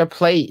not your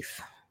place.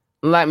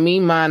 Let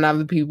me mind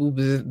other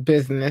people's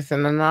business,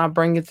 and then I'll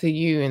bring it to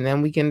you, and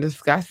then we can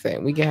discuss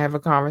it. We can have a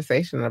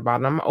conversation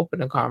about it. I'm open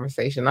to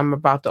conversation. I'm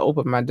about to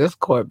open my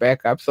Discord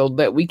back up so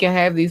that we can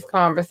have these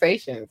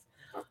conversations.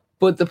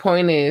 But the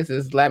point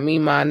is let me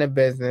mind the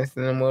business,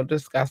 and then we'll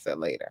discuss it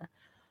later.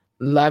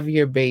 Love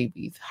your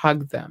babies.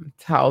 Hug them.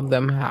 Tell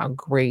them how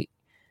great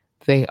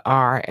they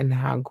are and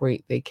how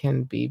great they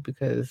can be,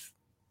 because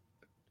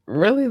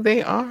really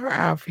they are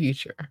our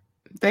future.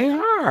 They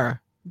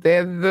are.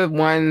 They're the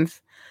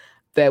ones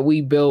that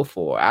we build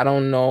for. I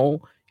don't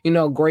know.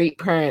 Great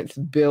parents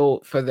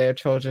build for their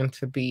children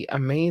to be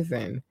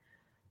amazing.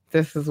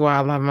 this is why I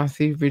love my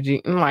sister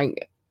Regina.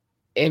 Like,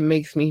 it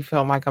makes me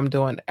feel like I'm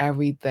doing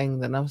everything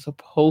that I'm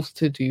supposed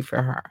to do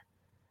for her,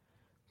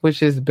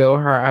 which is build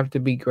her up to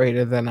be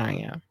greater than I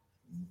am.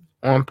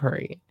 On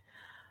period.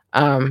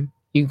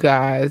 You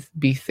guys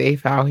be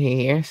safe out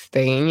here.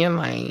 Stay in your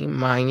lane.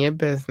 Mind your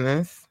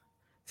business.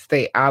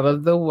 Stay out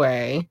of the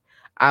way.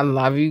 I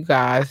love you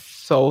guys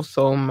so,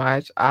 so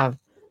much. I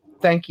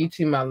thank you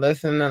to my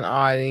listening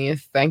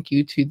audience. Thank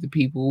you to the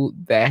people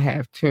that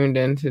have tuned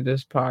into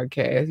this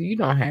podcast. You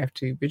don't have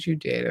to, but you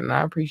did, and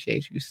I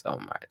appreciate you so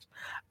much.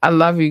 I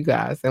love you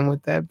guys. And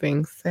with that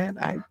being said,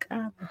 I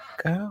gotta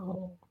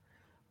go.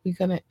 We're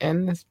going to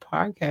end this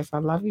podcast. I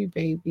love you,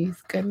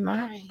 babies. Good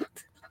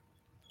night.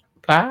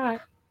 Bye.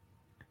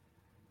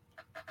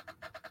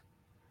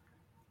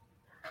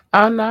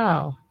 Oh,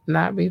 no.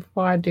 Not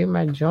before I do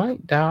my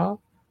joint, dog.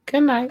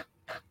 Good night.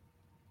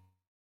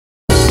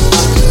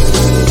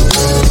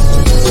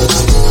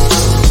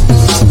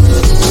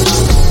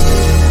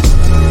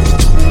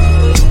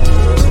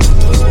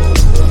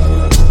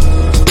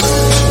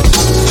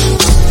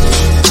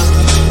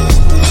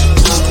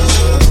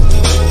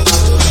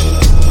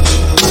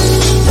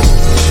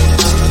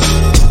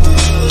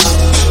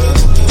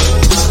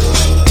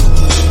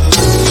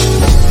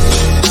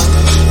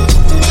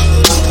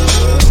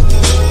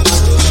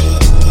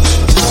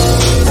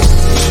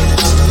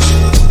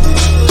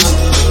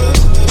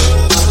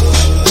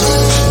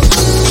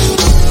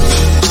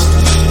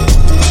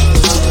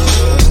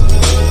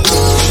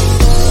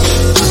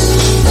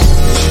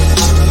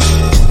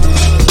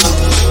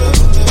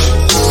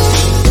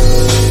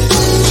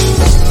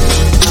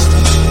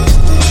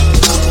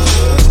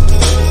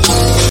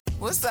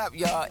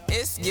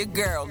 Your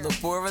girl,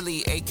 Labora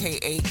Lee,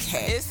 aka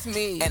Kat. It's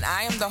me, and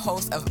I am the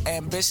host of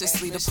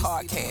Ambitiously the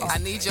Podcast. I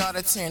need y'all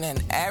to tune in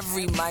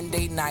every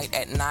Monday night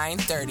at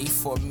 9:30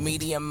 for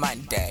Media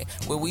Monday,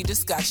 where we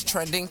discuss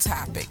trending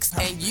topics.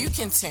 And you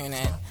can tune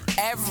in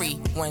every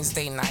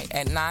Wednesday night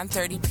at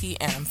 9:30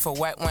 p.m. for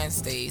Wet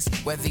Wednesdays,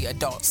 where the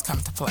adults come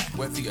to play.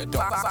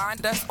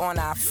 Find us on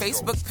our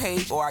Facebook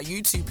page or our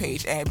YouTube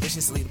page,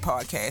 Ambitiously the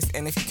Podcast.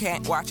 And if you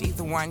can't watch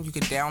either one, you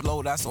can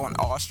download us on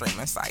all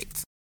streaming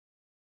sites.